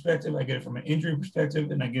age perspective. I get it from an injury perspective,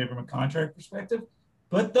 and I get it from a contract perspective.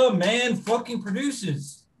 But the man fucking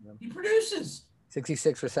produces. He produces.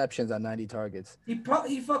 66 receptions on 90 targets. He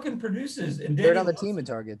fucking produces. And third on the team in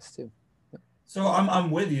targets too. So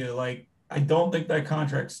I'm with you. Like, I don't think that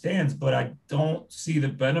contract stands, but I don't see the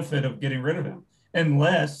benefit of getting rid of him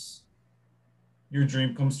unless your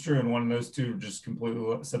dream comes true and one of those two just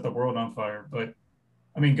completely set the world on fire. But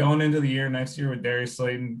I mean, going into the year next year with Darius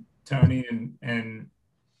Slayton, Tony, and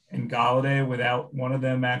Golladay, without one of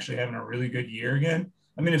them actually having a really good year again.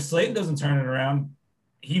 I mean, if Slayton doesn't turn it around,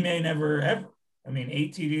 he may never ever. I mean,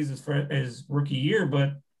 8 TDs is for his rookie year,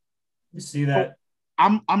 but you see that.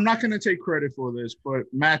 I'm not going to take credit for this, but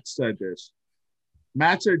Matt said this.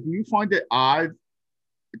 Matt said, "Do you find it odd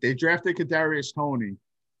they drafted Kadarius Toney?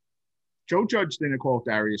 Joe Judge didn't call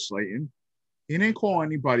Darius Slayton. He didn't call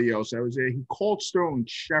anybody else that was there. He called Sterling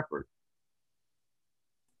Shepard.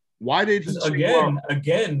 Why did he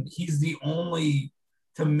again, he's the only,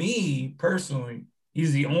 to me personally,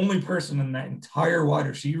 he's the only person in that entire wide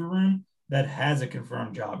receiver room that has a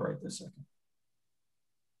confirmed job right this second.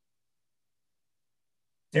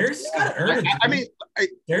 Darius just gotta earn it.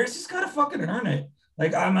 Darius just gotta fucking earn it.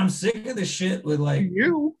 Like, I'm sick of this shit with, like,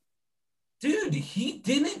 you, dude, he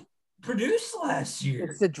didn't produce last year.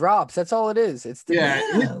 It's the drops. That's all it is. It's the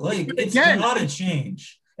it's gotta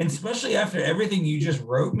change. And especially after everything you just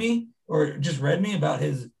wrote me or just read me about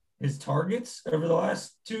his targets over the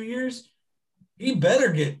last 2 years, he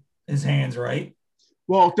better get his hands right.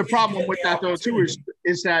 Well, the problem with that, though, too,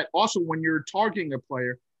 is that also when you're targeting a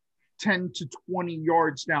player 10 to 20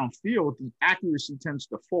 yards downfield, the accuracy tends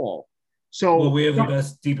to fall. So we have the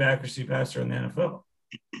best deep accuracy passer in the NFL.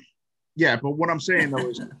 Yeah, but what I'm saying, though,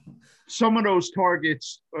 is some of those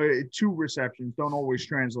targets, 2 receptions, don't always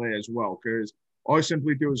translate as well, because all you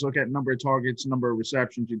simply do is look at number of targets, number of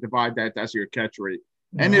receptions, you divide that, that's your catch rate.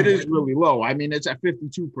 And it is really low. I mean, it's at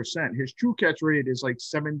 52%. His true catch rate is like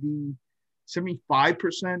 75%,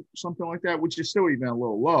 something like that, which is still even a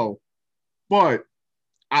little low. But,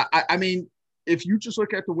 I mean, if you just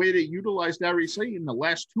look at the way they utilized Darius Slayton in the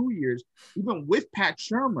last 2 years, even with Pat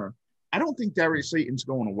Shurmur, I don't think Darius Slayton's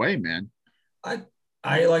going away, man.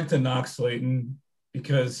 I like to knock Slayton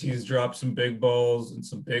because he's dropped some big balls and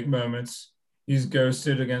some big moments. He's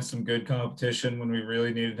ghosted against some good competition when we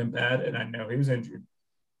really needed him bad, and I know he was injured.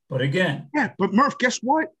 But again. Yeah, but Murph, guess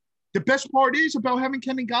what? The best part is about having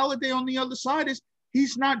Kenny Golladay on the other side is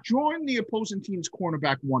he's not drawing the opposing team's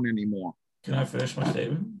cornerback 1 anymore. Can I finish my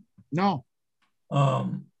statement? No. I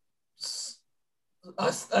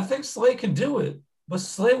think Slay can do it, but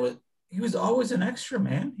Slay he was always an extra,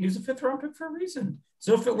 man. He was a 5th-round pick for a reason.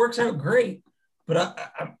 So if it works out, great. But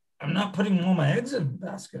I'm not putting all my eggs in the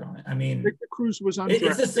basket on it. I mean, Victor Cruz was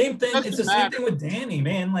it's the same thing. It's the same thing with Danny,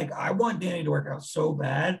 man. Like, I want Danny to work out so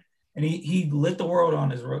bad, and he lit the world on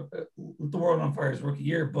fire his rookie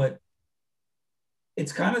year. But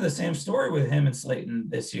it's kind of the same story with him and Slayton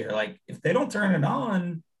this year. Like, if they don't turn it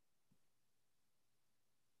on.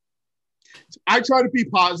 I try to be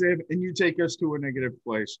positive, and you take us to a negative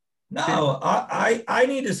place. No, I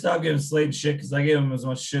need to stop giving Slayton shit because I give him as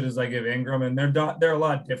much shit as I give Ingram, and they're a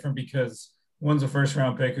lot different because one's a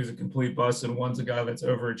 1st-round pick who's a complete bust, and one's a guy that's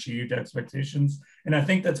overachieved expectations. And I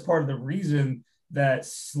think that's part of the reason that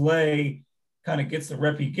Slay kind of gets the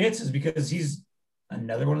rep he gets is because he's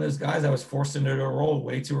another one of those guys that was forced into a role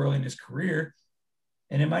way too early in his career,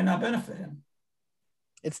 and it might not benefit him.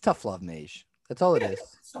 It's tough love, Mage. That's all it is.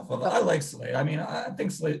 I like Slay. I mean, I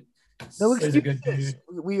think Slay. No excuses.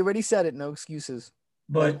 We already said it. No excuses.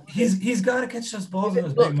 But he's got to catch those balls in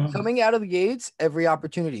those big moments. Coming out of the gates, every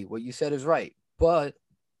opportunity. What you said is right. But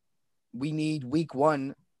we need week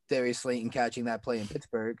 1 Darius Slayton catching that play in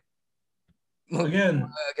Pittsburgh. Again.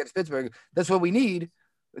 Against Pittsburgh. That's what we need.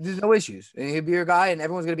 There's no issues. And he'll be your guy, and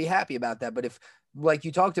everyone's going to be happy about that. But if, like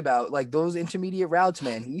you talked about, like those intermediate routes,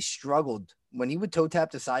 man, he struggled. When he would toe tap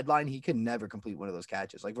the sideline, he could never complete one of those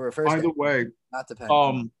catches. Like, for a first. By the way, not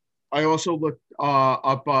dependent. I also looked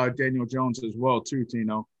up Daniel Jones as well, too,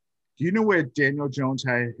 Tino. Do you know where Daniel Jones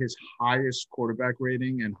had his highest quarterback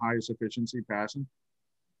rating and highest efficiency passing?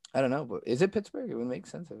 I don't know, but is it Pittsburgh? It would make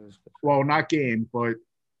sense if it was Pittsburgh. Well, not game, but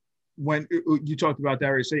when you talked about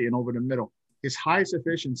Darius Slayton over the middle, his highest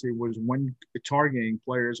efficiency was when targeting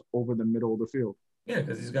players over the middle of the field. Yeah,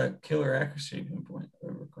 because he's got killer accuracy point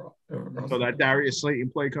over. So that Darius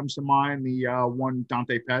Slayton play comes to mind, the one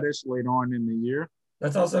Dante Pettis later on in the year.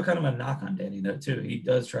 That's also kind of a knock on Danny, though, too. He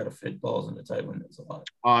does try to fit balls into tight windows a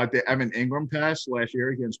lot. The Evan Ingram pass last year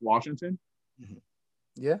against Washington. Mm-hmm.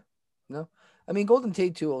 Yeah. No. I mean, Golden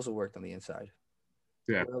Tate, too, also worked on the inside.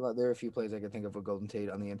 Yeah. There are a few plays I can think of with Golden Tate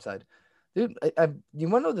on the inside. Dude, you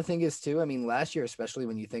want to know the thing is too? I mean, last year, especially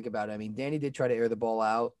when you think about it, I mean, Danny did try to air the ball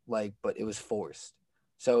out, but it was forced.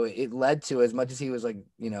 So it led to, as much as he was a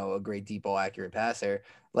great deep ball accurate passer,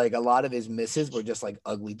 a lot of his misses were just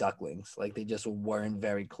ugly ducklings. They just weren't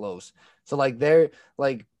very close. So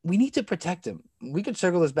we need to protect him. We could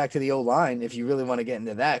circle this back to the O-line if you really want to get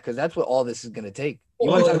into that, because that's what all this is going to take. You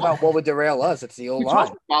want to talk about what would derail us? It's the O-line. We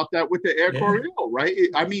talked about that with the Air Coryell, right?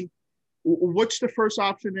 I mean, what's the first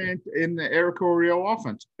option in the Air Coryell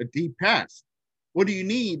offense? A deep pass. What do you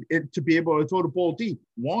need to be able to throw the ball deep?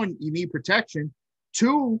 One, you need protection.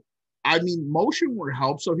 Two, I mean, motion would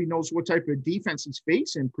help so he knows what type of defense he's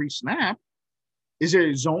facing pre-snap. Is it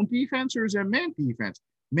a zone defense or is it a man defense?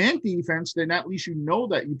 Man defense, then at least you know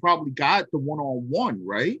that you probably got the one-on-one,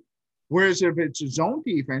 right? Whereas if it's a zone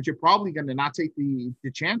defense, you're probably going to not take the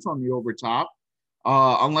chance on the overtop,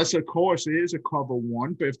 unless, of course, it is a cover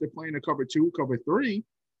one. But if they're playing a cover two, cover three,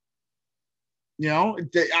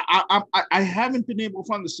 I haven't been able to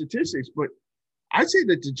find the statistics, but I'd say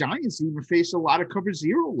that the Giants even faced a lot of cover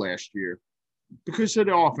zero last year because of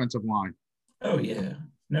the offensive line. Oh, yeah,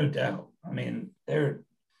 no doubt. I mean,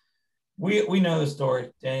 we know the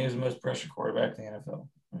story. Danny was the most pressured quarterback in the NFL.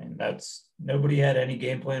 I mean, nobody had any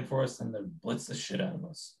game plan for us, and they blitzed the shit out of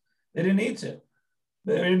us. They didn't need to.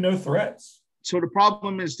 They had no threats. So the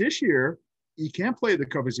problem is this year, you can't play the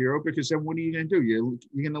cover zero because then what are you going to do? You're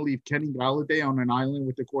going to leave Kenny Golladay on an island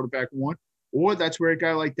with the quarterback one, or that's where a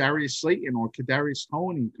guy like Darius Slayton or Kadarius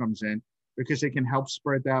Toney comes in because they can help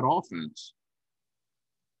spread that offense.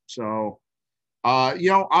 So,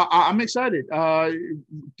 I'm excited.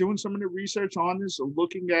 Doing some of the research on this,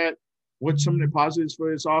 looking at what some of the positives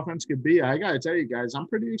for this offense could be. I got to tell you guys, I'm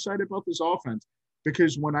pretty excited about this offense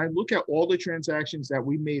because when I look at all the transactions that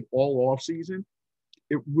we made all offseason,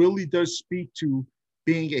 it really does speak to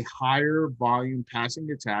being a higher volume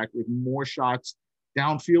passing attack with more shots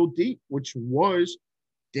downfield deep, which was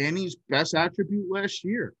Danny's best attribute last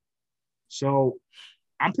year. So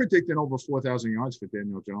I'm predicting over 4,000 yards for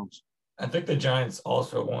Daniel Jones. I think the Giants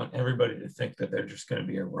also want everybody to think that they're just going to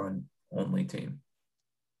be a run-only team.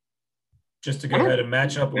 Just to go ahead and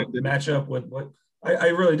match up with what I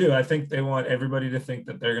really do. I think they want everybody to think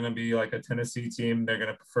that they're going to be like a Tennessee team. They're going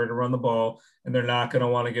to prefer to run the ball, and they're not going to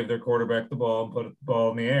want to give their quarterback the ball and put the ball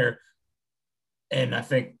in the air. And I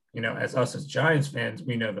think, as Giants fans,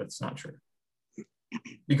 we know that's not true.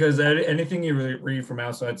 Because anything you read from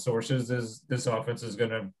outside sources is this offense is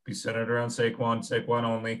going to be centered around Saquon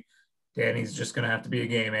only. Danny's just going to have to be a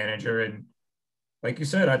game manager. And like you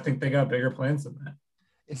said, I think they got bigger plans than that.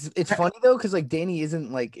 It's funny though, because Danny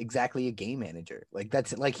isn't exactly a game manager.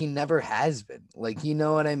 That's he never has been. You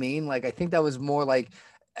know what I mean? I think that was more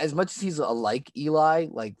as much as he's like Eli,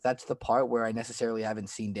 that's the part where I necessarily haven't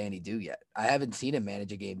seen Danny do yet. I haven't seen him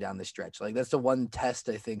manage a game down the stretch. That's the one test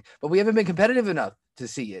I think, but we haven't been competitive enough to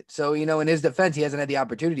see it. So, in his defense, he hasn't had the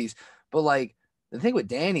opportunities, but the thing with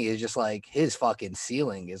Danny is just his fucking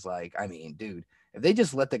ceiling is I mean, dude, if they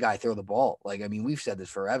just let the guy throw the ball, we've said this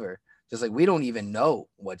forever. Just we don't even know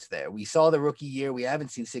what's there. We saw the rookie year. We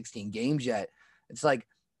haven't seen 16 games yet. It's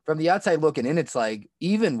from the outside looking in, it's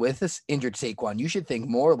even with this injured Saquon, you should think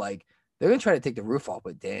more they're going to try to take the roof off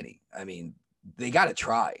with Danny. I mean, they got to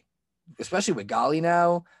try, especially with Golly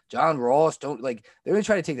now, John Ross. They're going to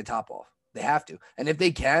try to take the top off. They have to. And if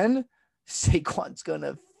they can, Saquon's going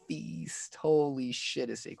to feast. Holy shit,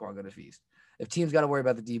 is Saquon going to feast? If teams got to worry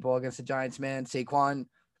about the deep ball against the Giants, man, Saquon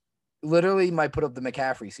literally might put up the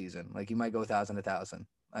McCaffrey season. He might go 1,000.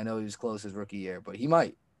 I know he was close his rookie year, but he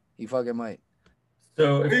might. He fucking might.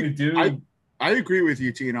 So if we do, I agree with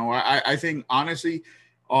you, Tino. I think honestly,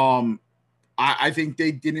 I think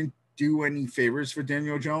they didn't do any favors for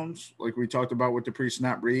Daniel Jones, like we talked about with the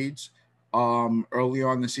pre-snap reads early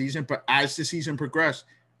on in the season. But as the season progressed,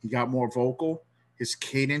 he got more vocal. His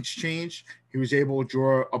cadence changed. He was able to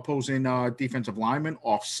draw opposing defensive linemen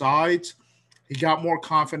off sides. He got more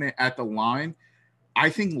confident at the line. I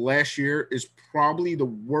think last year is probably the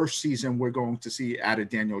worst season we're going to see out of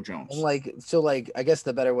Daniel Jones. And I guess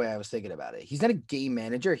the better way I was thinking about it, he's not a game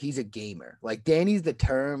manager. He's a gamer. Danny's the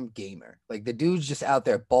term gamer. The dude's just out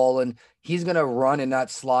there balling. He's going to run and not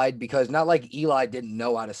slide because not like Eli didn't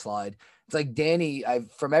know how to slide. It's Danny,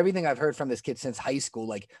 from everything I've heard from this kid since high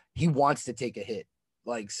school, he wants to take a hit.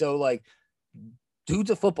 Dude's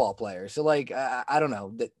a football player. So I don't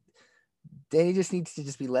know that. Danny just needs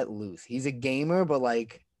to be let loose. He's a gamer, but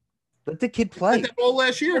let the kid play. That ball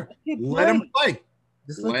last year. Let him play.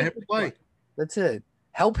 Just let him play. That's it.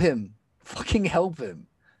 Help him. Fucking help him.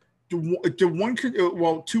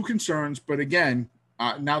 Two concerns, but again,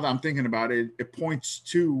 now that I'm thinking about it, it points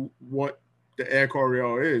to what the Air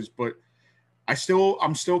Coryell is, but I'm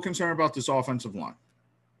still concerned about this offensive line.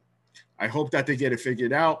 I hope that they get it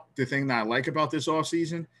figured out. The thing that I like about this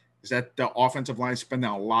offseason is that the offensive line is spending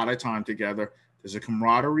a lot of time together. There's a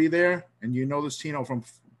camaraderie there, and you know this, Tino, from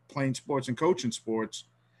playing sports and coaching sports.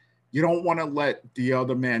 You don't want to let the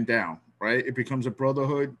other man down, right? It becomes a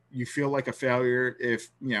brotherhood. You feel like a failure if,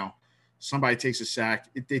 somebody takes a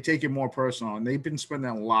sack. They take it more personal, and they've been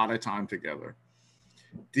spending a lot of time together.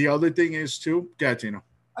 The other thing is, too, Tino.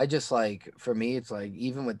 I just for me, it's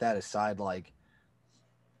even with that aside,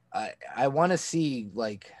 I want to see,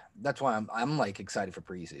 that's why I'm excited for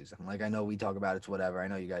preseason. I know we talk about it's whatever. I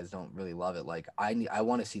know you guys don't really love it. I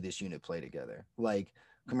want to see this unit play together.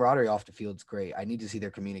 Camaraderie off the field's great. I need to see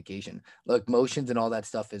their communication. Look, motions and all that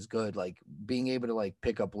stuff is good. Being able to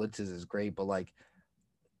pick up blitzes is great, but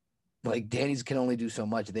Danny's can only do so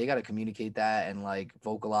much. They got to communicate that and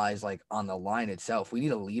vocalize on the line itself. We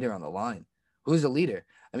need a leader on the line. Who's the leader?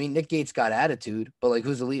 I mean, Nick Gates got attitude, but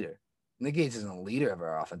who's the leader? Nick Gates isn't a leader of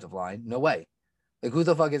our offensive line. No way. Who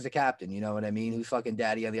the fuck is the captain? You know what I mean? Who's fucking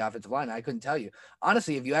daddy on the offensive line? I couldn't tell you.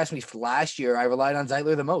 Honestly, if you asked me last year, I relied on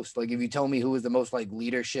Zeitler the most. If you told me who was the most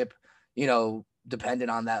leadership,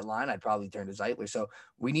 dependent on that line, I'd probably turn to Zeitler. So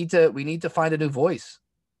we need to find a new voice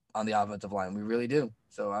on the offensive line. We really do.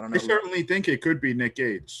 So I don't know. I certainly think it could be Nick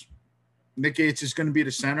Gates. Nick Gates is going to be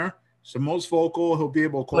the center. So most vocal, he'll be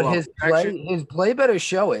able to call out his play better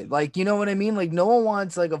show it. You know what I mean? No one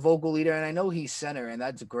wants a vocal leader, and I know he's center, and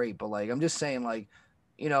that's great. But I'm just saying,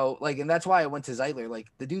 and that's why I went to Zeitler.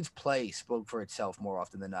 The dude's play spoke for itself more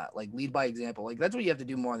often than not. Lead by example. That's what you have to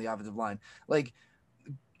do more on the offensive line. Well,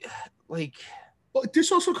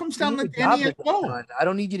 this also comes down to Danny as well. I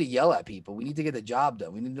don't need you to yell at people. We need to get the job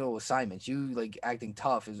done. We need to know assignments. You acting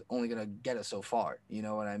tough is only gonna get us so far. You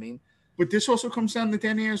know what I mean? But this also comes down to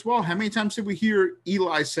Danny as well. How many times did we hear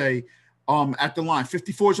Eli say, at the line,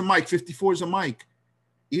 54 is a mic, 54 is a mic?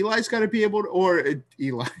 Eli's got to be able to, or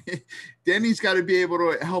Eli, Danny's got to be able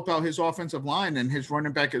to help out his offensive line and his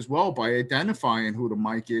running back as well by identifying who the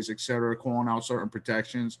mic is, et cetera, calling out certain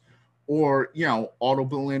protections, or,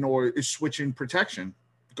 audibling or switching protection,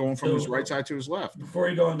 going from his right side to his left. Before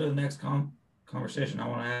you go into the next conversation, I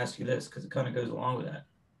want to ask you this because it kind of goes along with that.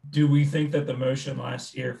 Do we think that the motion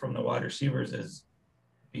last year from the wide receivers is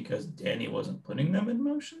because Danny wasn't putting them in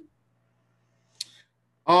motion?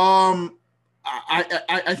 I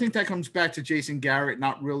think that comes back to Jason Garrett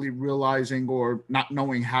not really realizing or not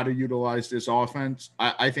knowing how to utilize this offense.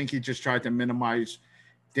 I think he just tried to minimize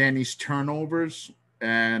Danny's turnovers.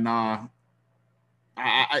 And I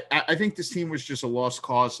think this team was just a lost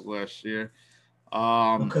cause last year.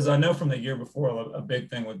 Because I know from the year before, a big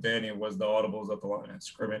thing with Danny was the audibles at the line of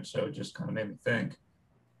scrimmage. So it just kind of made me think,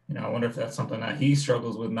 I wonder if that's something that he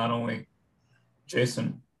struggles with, not only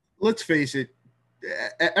Jason. Let's face it.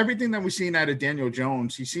 Everything that we've seen out of Daniel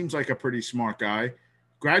Jones, he seems like a pretty smart guy.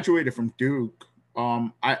 Graduated from Duke.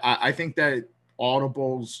 I think that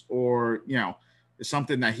audibles or, is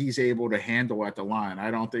something that he's able to handle at the line.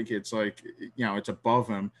 I don't think it's it's above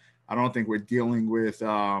him. I don't think we're dealing with,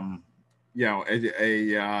 a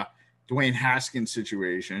Dwayne Haskins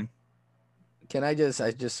situation. I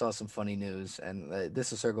just saw some funny news, and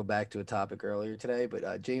this will circle back to a topic earlier today,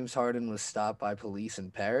 but James Harden was stopped by police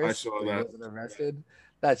in Paris. I saw that. He wasn't arrested.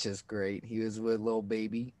 That's just great. He was with Lil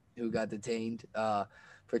Baby, who got detained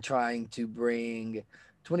for trying to bring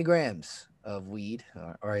 20 grams of weed,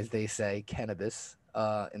 or as they say, cannabis,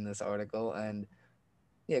 in this article. And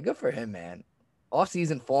yeah, good for him, man.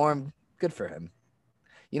 Off-season form, good for him.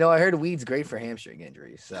 I heard weed's great for hamstring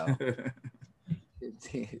injuries, so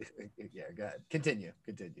yeah, go ahead. Continue.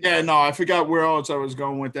 Yeah, no, I forgot where else I was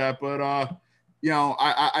going with that, but I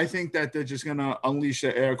think that they're just gonna unleash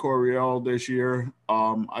the Air Coryell this year.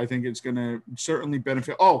 I think it's gonna certainly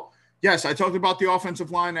benefit. Oh, yes, I talked about the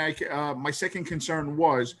offensive line. My second concern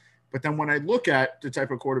was, but then when I look at the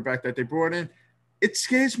type of quarterback that they brought in, it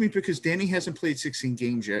scares me because Danny hasn't played 16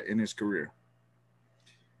 games yet in his career.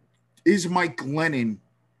 Is Mike Glennon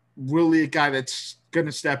really a guy that's going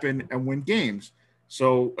to step in and win games?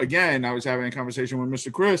 So, again, I was having a conversation with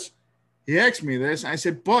Mr. Chris. He asked me this. I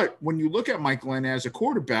said, but when you look at Mike Glennon as a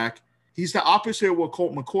quarterback, he's the opposite of what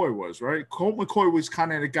Colt McCoy was, right? Colt McCoy was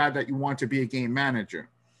kind of the guy that you want to be a game manager.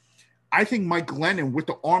 I think Mike Glennon, with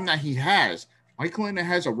the arm that he has, Mike Glennon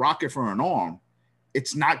has a rocket for an arm.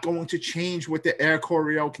 It's not going to change what the Air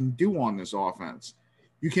Coryell can do on this offense.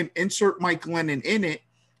 You can insert Mike Glennon in it.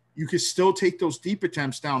 You can still take those deep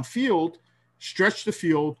attempts downfield, stretch the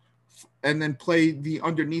field, and then play the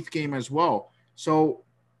underneath game as well. So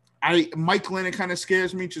Mike Glennon kind of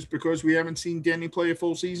scares me just because we haven't seen Danny play a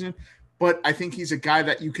full season, but I think he's a guy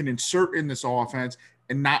that you can insert in this offense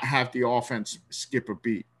and not have the offense skip a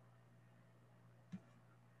beat.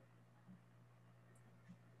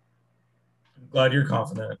 I'm glad you're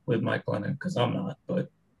confident with Mike Glennon because I'm not, but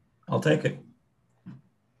I'll take it.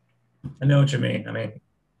 I know what you mean. I mean,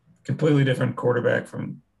 completely different quarterback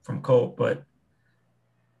from Colt, but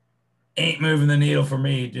ain't moving the needle for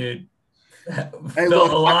me, dude.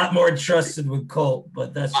 Felt a lot more trusted with Colt,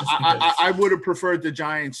 but that's just because I would have preferred the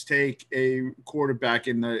Giants take a quarterback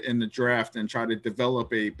in the draft and try to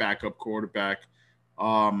develop a backup quarterback.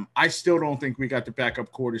 I still don't think we got the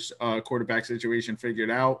backup quarterback situation figured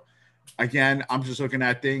out. Again, I'm just looking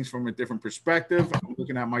at things from a different perspective. I'm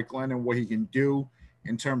looking at Mike Glennon, what he can do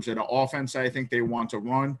in terms of the offense I think they want to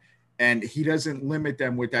run, and he doesn't limit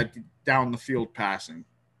them with that down the field passing.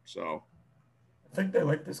 So I think they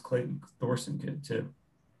like this Clayton Thorson kid too.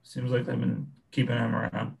 Seems like they've been keeping him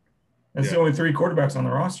around. That's the only 3 quarterbacks on the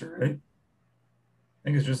roster, right? I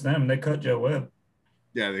think it's just them. They cut Joe Webb.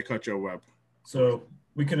 Yeah, they cut Joe Webb. So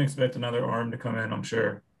we can expect another arm to come in, I'm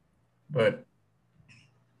sure. But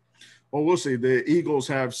well, we'll see. The Eagles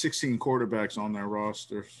have 16 quarterbacks on their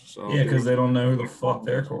roster. So yeah, because they don't know who the fuck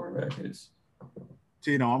their quarterback is.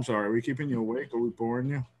 Tino, I'm sorry. Are we keeping you awake? Are we boring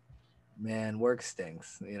you? Man, work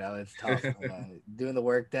stinks. It's tough doing the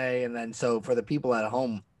work day. And then so for the people at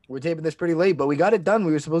home, we're taping this pretty late, but we got it done.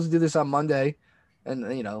 We were supposed to do this on Monday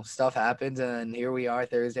and, stuff happens. And here we are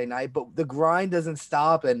Thursday night, but the grind doesn't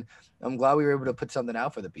stop. And I'm glad we were able to put something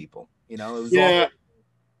out for the people. It was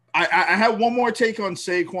I have one more take on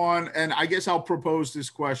Saquon, and I guess I'll propose this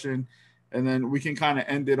question, and then we can kind of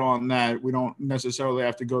end it on that. We don't necessarily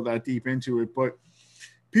have to go that deep into it, but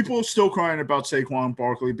people are still crying about Saquon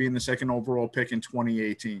Barkley being the second overall pick in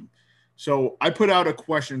 2018. So I put out a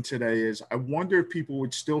question today I wonder if people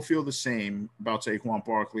would still feel the same about Saquon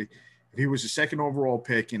Barkley if he was the second overall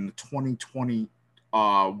pick in the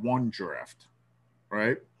 2021 draft,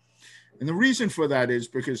 right? And the reason for that is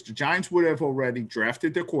because the Giants would have already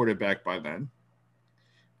drafted their quarterback by then.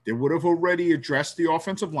 They would have already addressed the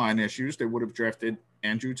offensive line issues. They would have drafted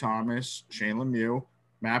Andrew Thomas, Shane Lemieux,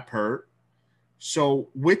 Matt Pert. So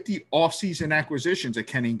with the offseason acquisitions of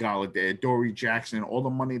Kenny Golladay, Dory Jackson, all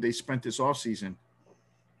the money they spent this offseason,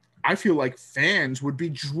 I feel like fans would be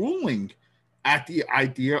drooling at the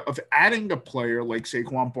idea of adding a player like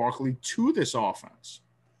Saquon Barkley to this offense.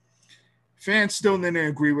 Fans still didn't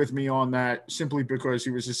agree with me on that simply because he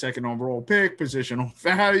was the second overall pick, positional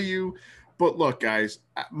value. But look, guys,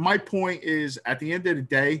 my point is at the end of the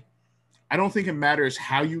day, I don't think it matters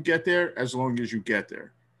how you get there as long as you get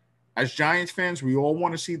there. As Giants fans, we all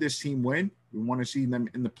want to see this team win. We want to see them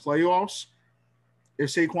in the playoffs. If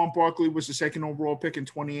Saquon Barkley was the second overall pick in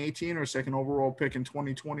 2018 or second overall pick in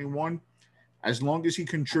 2021, as long as he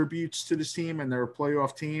contributes to this team and they're a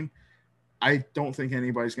playoff team, I don't think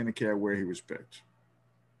anybody's going to care where he was picked.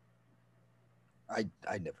 I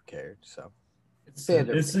never cared. So it's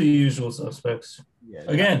the usual suspects. Yeah,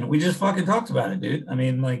 again, we just fucking talked about it, dude. I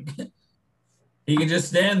mean, like, he can just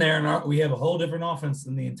stand there and we have a whole different offense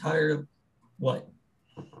than the entire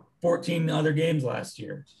 14 other games last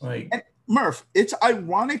year. Like, and Murph, it's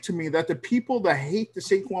ironic to me that the people that hate the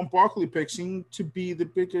Saquon Barkley pick seem to be the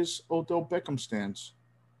biggest Odell Beckham stans.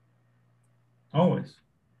 Always.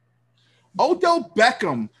 Odell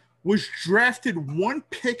Beckham was drafted 1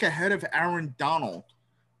 pick ahead of Aaron Donald.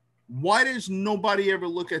 Why does nobody ever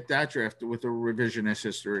look at that draft with a revisionist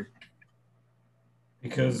history?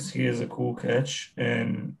 Because he is a cool catch,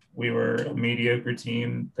 and we were a mediocre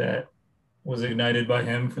team that was ignited by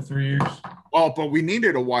him for 3 years. Oh, but we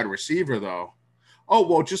needed a wide receiver, though. Oh,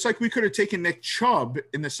 well, just like we could have taken Nick Chubb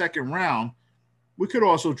in the second round, we could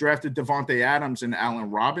also drafted Devontae Adams and Allen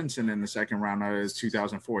Robinson in the second round of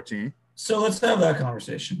 2014. So let's have that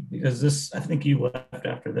conversation, because I think you left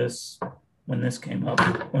after this when this came up,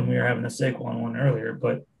 when we were having the Saquon one earlier.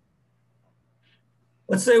 But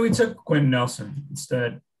let's say we took Quentin Nelson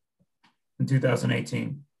instead in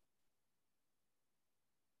 2018.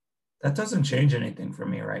 That doesn't change anything for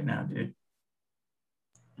me right now, dude.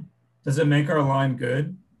 Does it make our line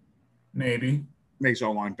good? Maybe. Makes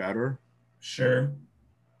our line better. Sure.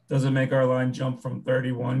 Does it make our line jump from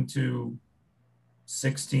 31 to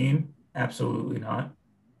 16? Absolutely not.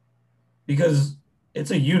 Because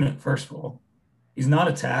it's a unit, first of all. He's not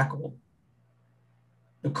a tackle.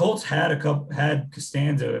 The Colts had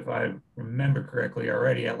Costanzo, if I remember correctly,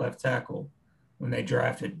 already at left tackle when they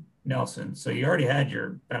drafted Nelson. So you already had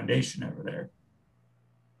your foundation over there.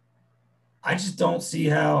 I just don't see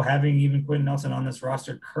how having even Quentin Nelson on this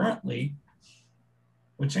roster currently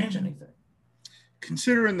would change anything.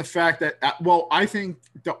 considering the fact that, I think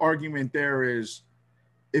the argument there is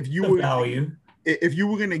if you The were value. if you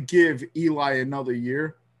were going to give Eli another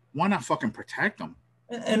year, why not fucking protect him?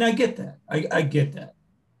 And I get that. I get that.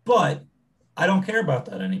 But I don't care about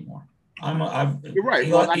that anymore. You're right.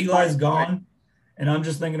 Eli's gone. And I'm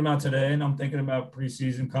just thinking about today, and I'm thinking about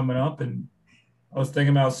preseason coming up. And I was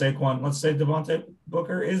thinking about Saquon. Let's say Devontae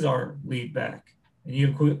Booker is our lead back. And you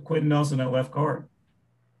have Quentin Nelson at left guard.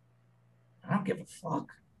 I don't give a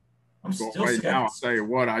fuck. I'm still right now, I'll skeptical. tell you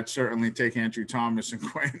what, I'd certainly take Andrew Thomas and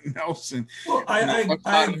Quentin Nelson. Well, I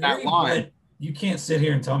agree, that line. but you can't sit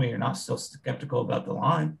here and tell me you're not still skeptical about the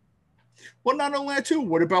line. Well, not only that, too.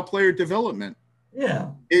 What about player development? Yeah.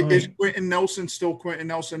 Is Quentin Nelson still Quentin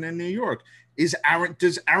Nelson in New York?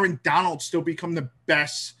 Does Aaron Donald still become the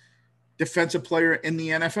best defensive player in the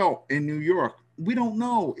NFL in New York? We don't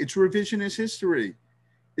know. It's revisionist history.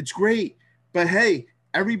 It's great. But, hey,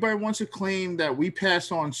 everybody wants to claim that we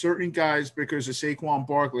passed on certain guys because of Saquon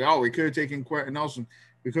Barkley. Oh, we could have taken Quentin Nelson.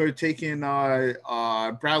 We could have taken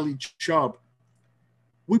Bradley Chubb.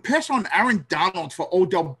 We passed on Aaron Donald for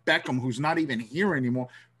Odell Beckham, who's not even here anymore,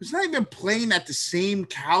 who's not even playing at the same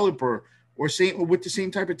caliber or with the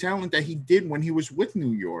same type of talent that he did when he was with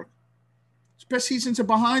New York. His best seasons are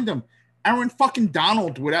behind him. Aaron fucking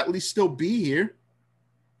Donald would at least still be here.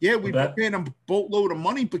 Yeah, we paid him a boatload of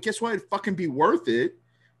money, but guess what? It'd fucking be worth it.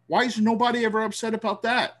 Why is nobody ever upset about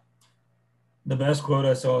that? The best quote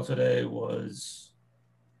I saw today was,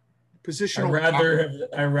 positional.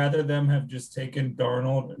 I'd rather them have just taken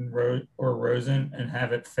Darnold and Rosen and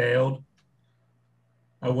have it failed.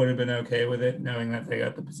 I would have been okay with it, knowing that they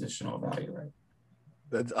got the positional value right.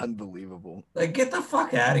 That's unbelievable. Like, get the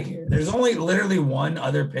fuck out of here. There's only literally one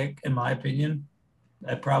other pick, in my opinion,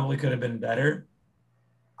 that probably could have been better.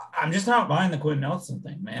 I'm just not buying the Quentin Nelson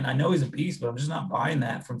thing, man. I know he's a beast, but I'm just not buying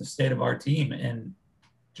that from the state of our team and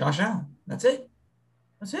Josh Allen. That's it.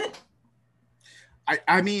 That's it.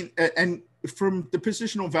 I mean, and from the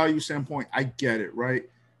positional value standpoint, I get it, right?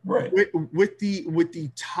 Right. With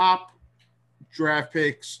the top draft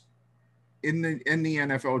picks in the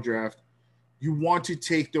NFL draft, you want to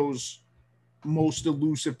take those most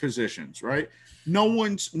elusive positions, right? No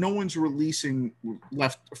one's releasing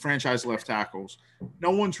franchise left tackles.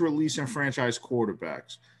 No one's releasing franchise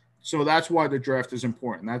quarterbacks. So that's why the draft is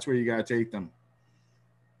important. That's where you got to take them.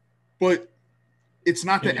 But it's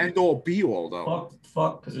not the end all be all, though.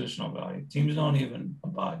 Fuck positional value. Teams don't even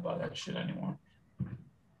abide by that shit anymore.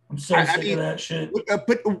 I'm so sick of that shit.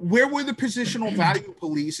 But where were the positional value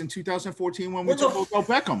police in 2014 when we took Odell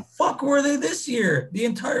Beckham? Fuck were they this year? The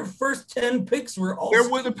entire first 10 picks were all. Where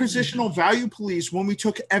were the positional value police when we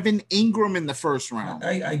took Evan Ingram in the first round?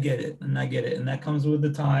 I get it. And that comes with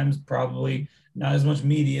the times. Probably not as much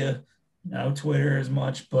media, no Twitter as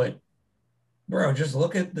much. But, bro, just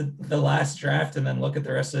look at the last draft and then look at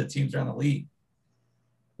the rest of the teams around the league.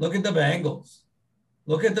 Look at the Bengals.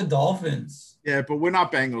 Look at the Dolphins. Yeah, but we're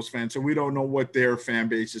not Bengals fans, so we don't know what their fan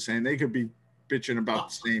base is saying. They could be bitching about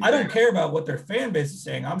the same. I don't care about what their fan base is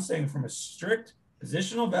saying. I'm saying from a strict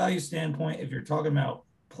positional value standpoint, if you're talking about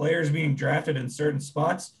players being drafted in certain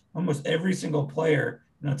spots, almost every single player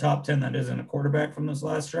in the top 10 that isn't a quarterback from this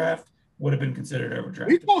last draft would have been considered overdrafted.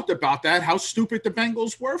 We talked about that, how stupid the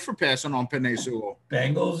Bengals were for passing on Penei Sewell.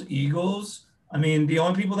 Bengals, Eagles. I mean, the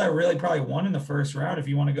only people that really probably won in the first round, if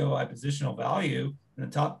you want to go by positional value in the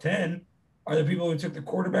top 10, are the people who took the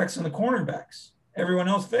quarterbacks and the cornerbacks. Everyone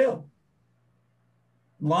else failed.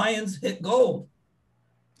 Lions hit gold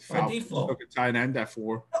by default. Took a tight end at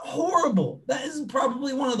 4. Horrible. That is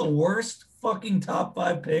probably one of the worst fucking top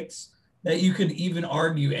 5 picks that you could even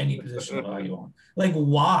argue any positional value on. Like,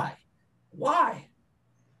 why? Why?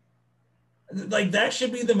 Like, that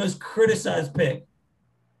should be the most criticized pick.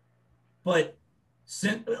 But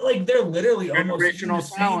they're literally almost in the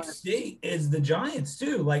same state as the Giants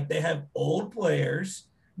too. Like, they have old players.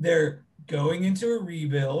 They're going into a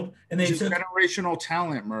rebuild, and they took generational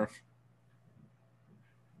talent, Murph.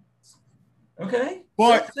 Okay,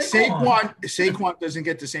 but Saquon doesn't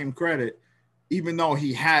get the same credit, even though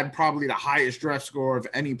he had probably the highest draft score of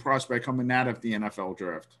any prospect coming out of the NFL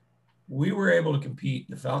draft. We were able to compete.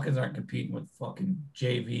 The Falcons aren't competing with fucking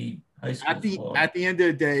JV high school. At the end of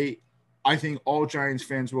the day, I think all Giants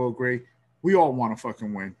fans will agree. We all want to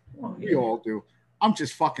fucking win. Well, yeah. We all do. I'm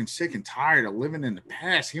just fucking sick and tired of living in the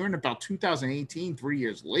past, hearing about 2018 3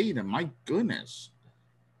 years later. My goodness.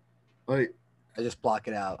 Like, I just block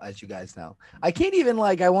it out, as you guys know. I can't even,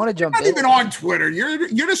 I want to jump in. Not even on Twitter. You're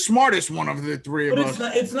the smartest one of the three of us.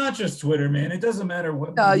 It's not just Twitter, man. It doesn't matter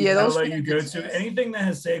what outlet you go to. Anything that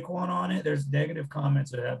has Saquon on it, there's negative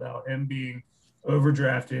comments about him being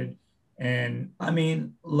overdrafted And I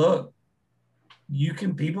mean, look,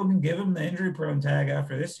 people can give him the injury prone tag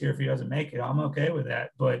after this year if he doesn't make it. I'm okay with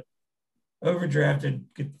that. But overdrafted,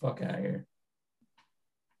 get the fuck out of here.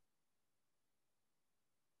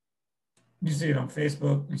 You see it on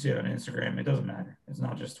Facebook, you see it on Instagram. It doesn't matter. It's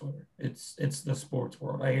not just Twitter. It's the sports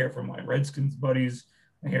world. I hear from my Redskins buddies.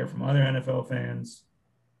 I hear from other NFL fans.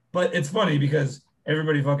 But it's funny because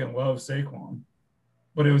everybody fucking loves Saquon.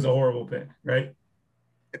 But it was a horrible pick, right?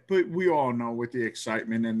 But we all know with the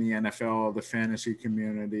excitement in the NFL, the fantasy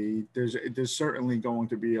community, there's certainly going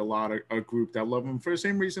to be a group that love him for the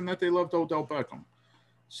same reason that they loved Odell Beckham.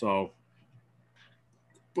 So,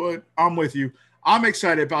 but I'm with you. I'm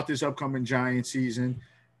excited about this upcoming Giant season.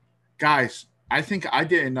 Guys, I think I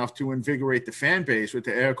did enough to invigorate the fan base with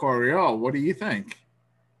the Air Coryell. What do you think?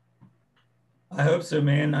 I hope so,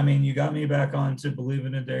 man. I mean, you got me back on to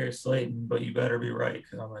believing in Darius Slayton, but you better be right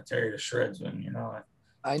because I'm going to tear you to shreds when you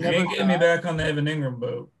ain't getting me back on the Evan Ingram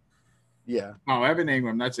boat. Yeah. Oh, Evan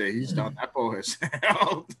Ingram, that's it. He's done. That boat has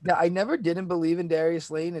sailed. Yeah, I never didn't believe in Darius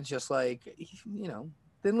Slayton. It's just like,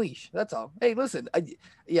 thin leash. That's all. Hey, listen,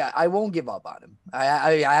 I won't give up on him.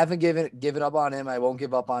 I haven't given up on him. I won't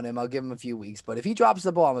give up on him. I'll give him a few weeks. But if he drops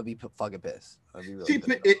the ball, I'm going to be fucking pissed.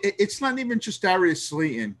 It's not even just Darius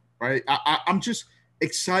Slayton, right? I'm just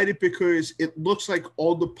excited because it looks like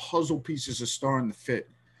all the puzzle pieces are starting to fit.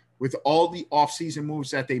 With all the offseason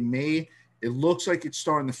moves that they made, it looks like it's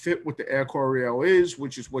starting to fit what the Air Coryell is,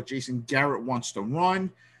 which is what Jason Garrett wants to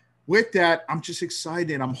run. With that, I'm just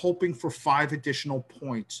excited. I'm hoping for 5 additional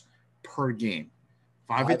points per game.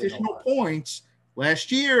 5 additional points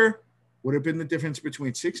last year would have been the difference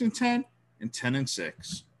between 6-10 and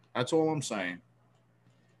 10-6. That's all I'm saying.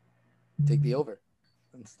 Take the over.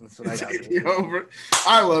 That's what I got. Take the over.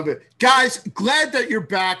 I love it. Guys, glad that you're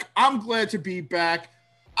back. I'm glad to be back.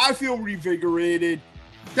 I feel revigorated.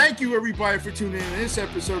 Thank you, everybody, for tuning in to this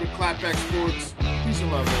episode of Clapback Sports. Peace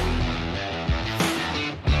and love, everyone.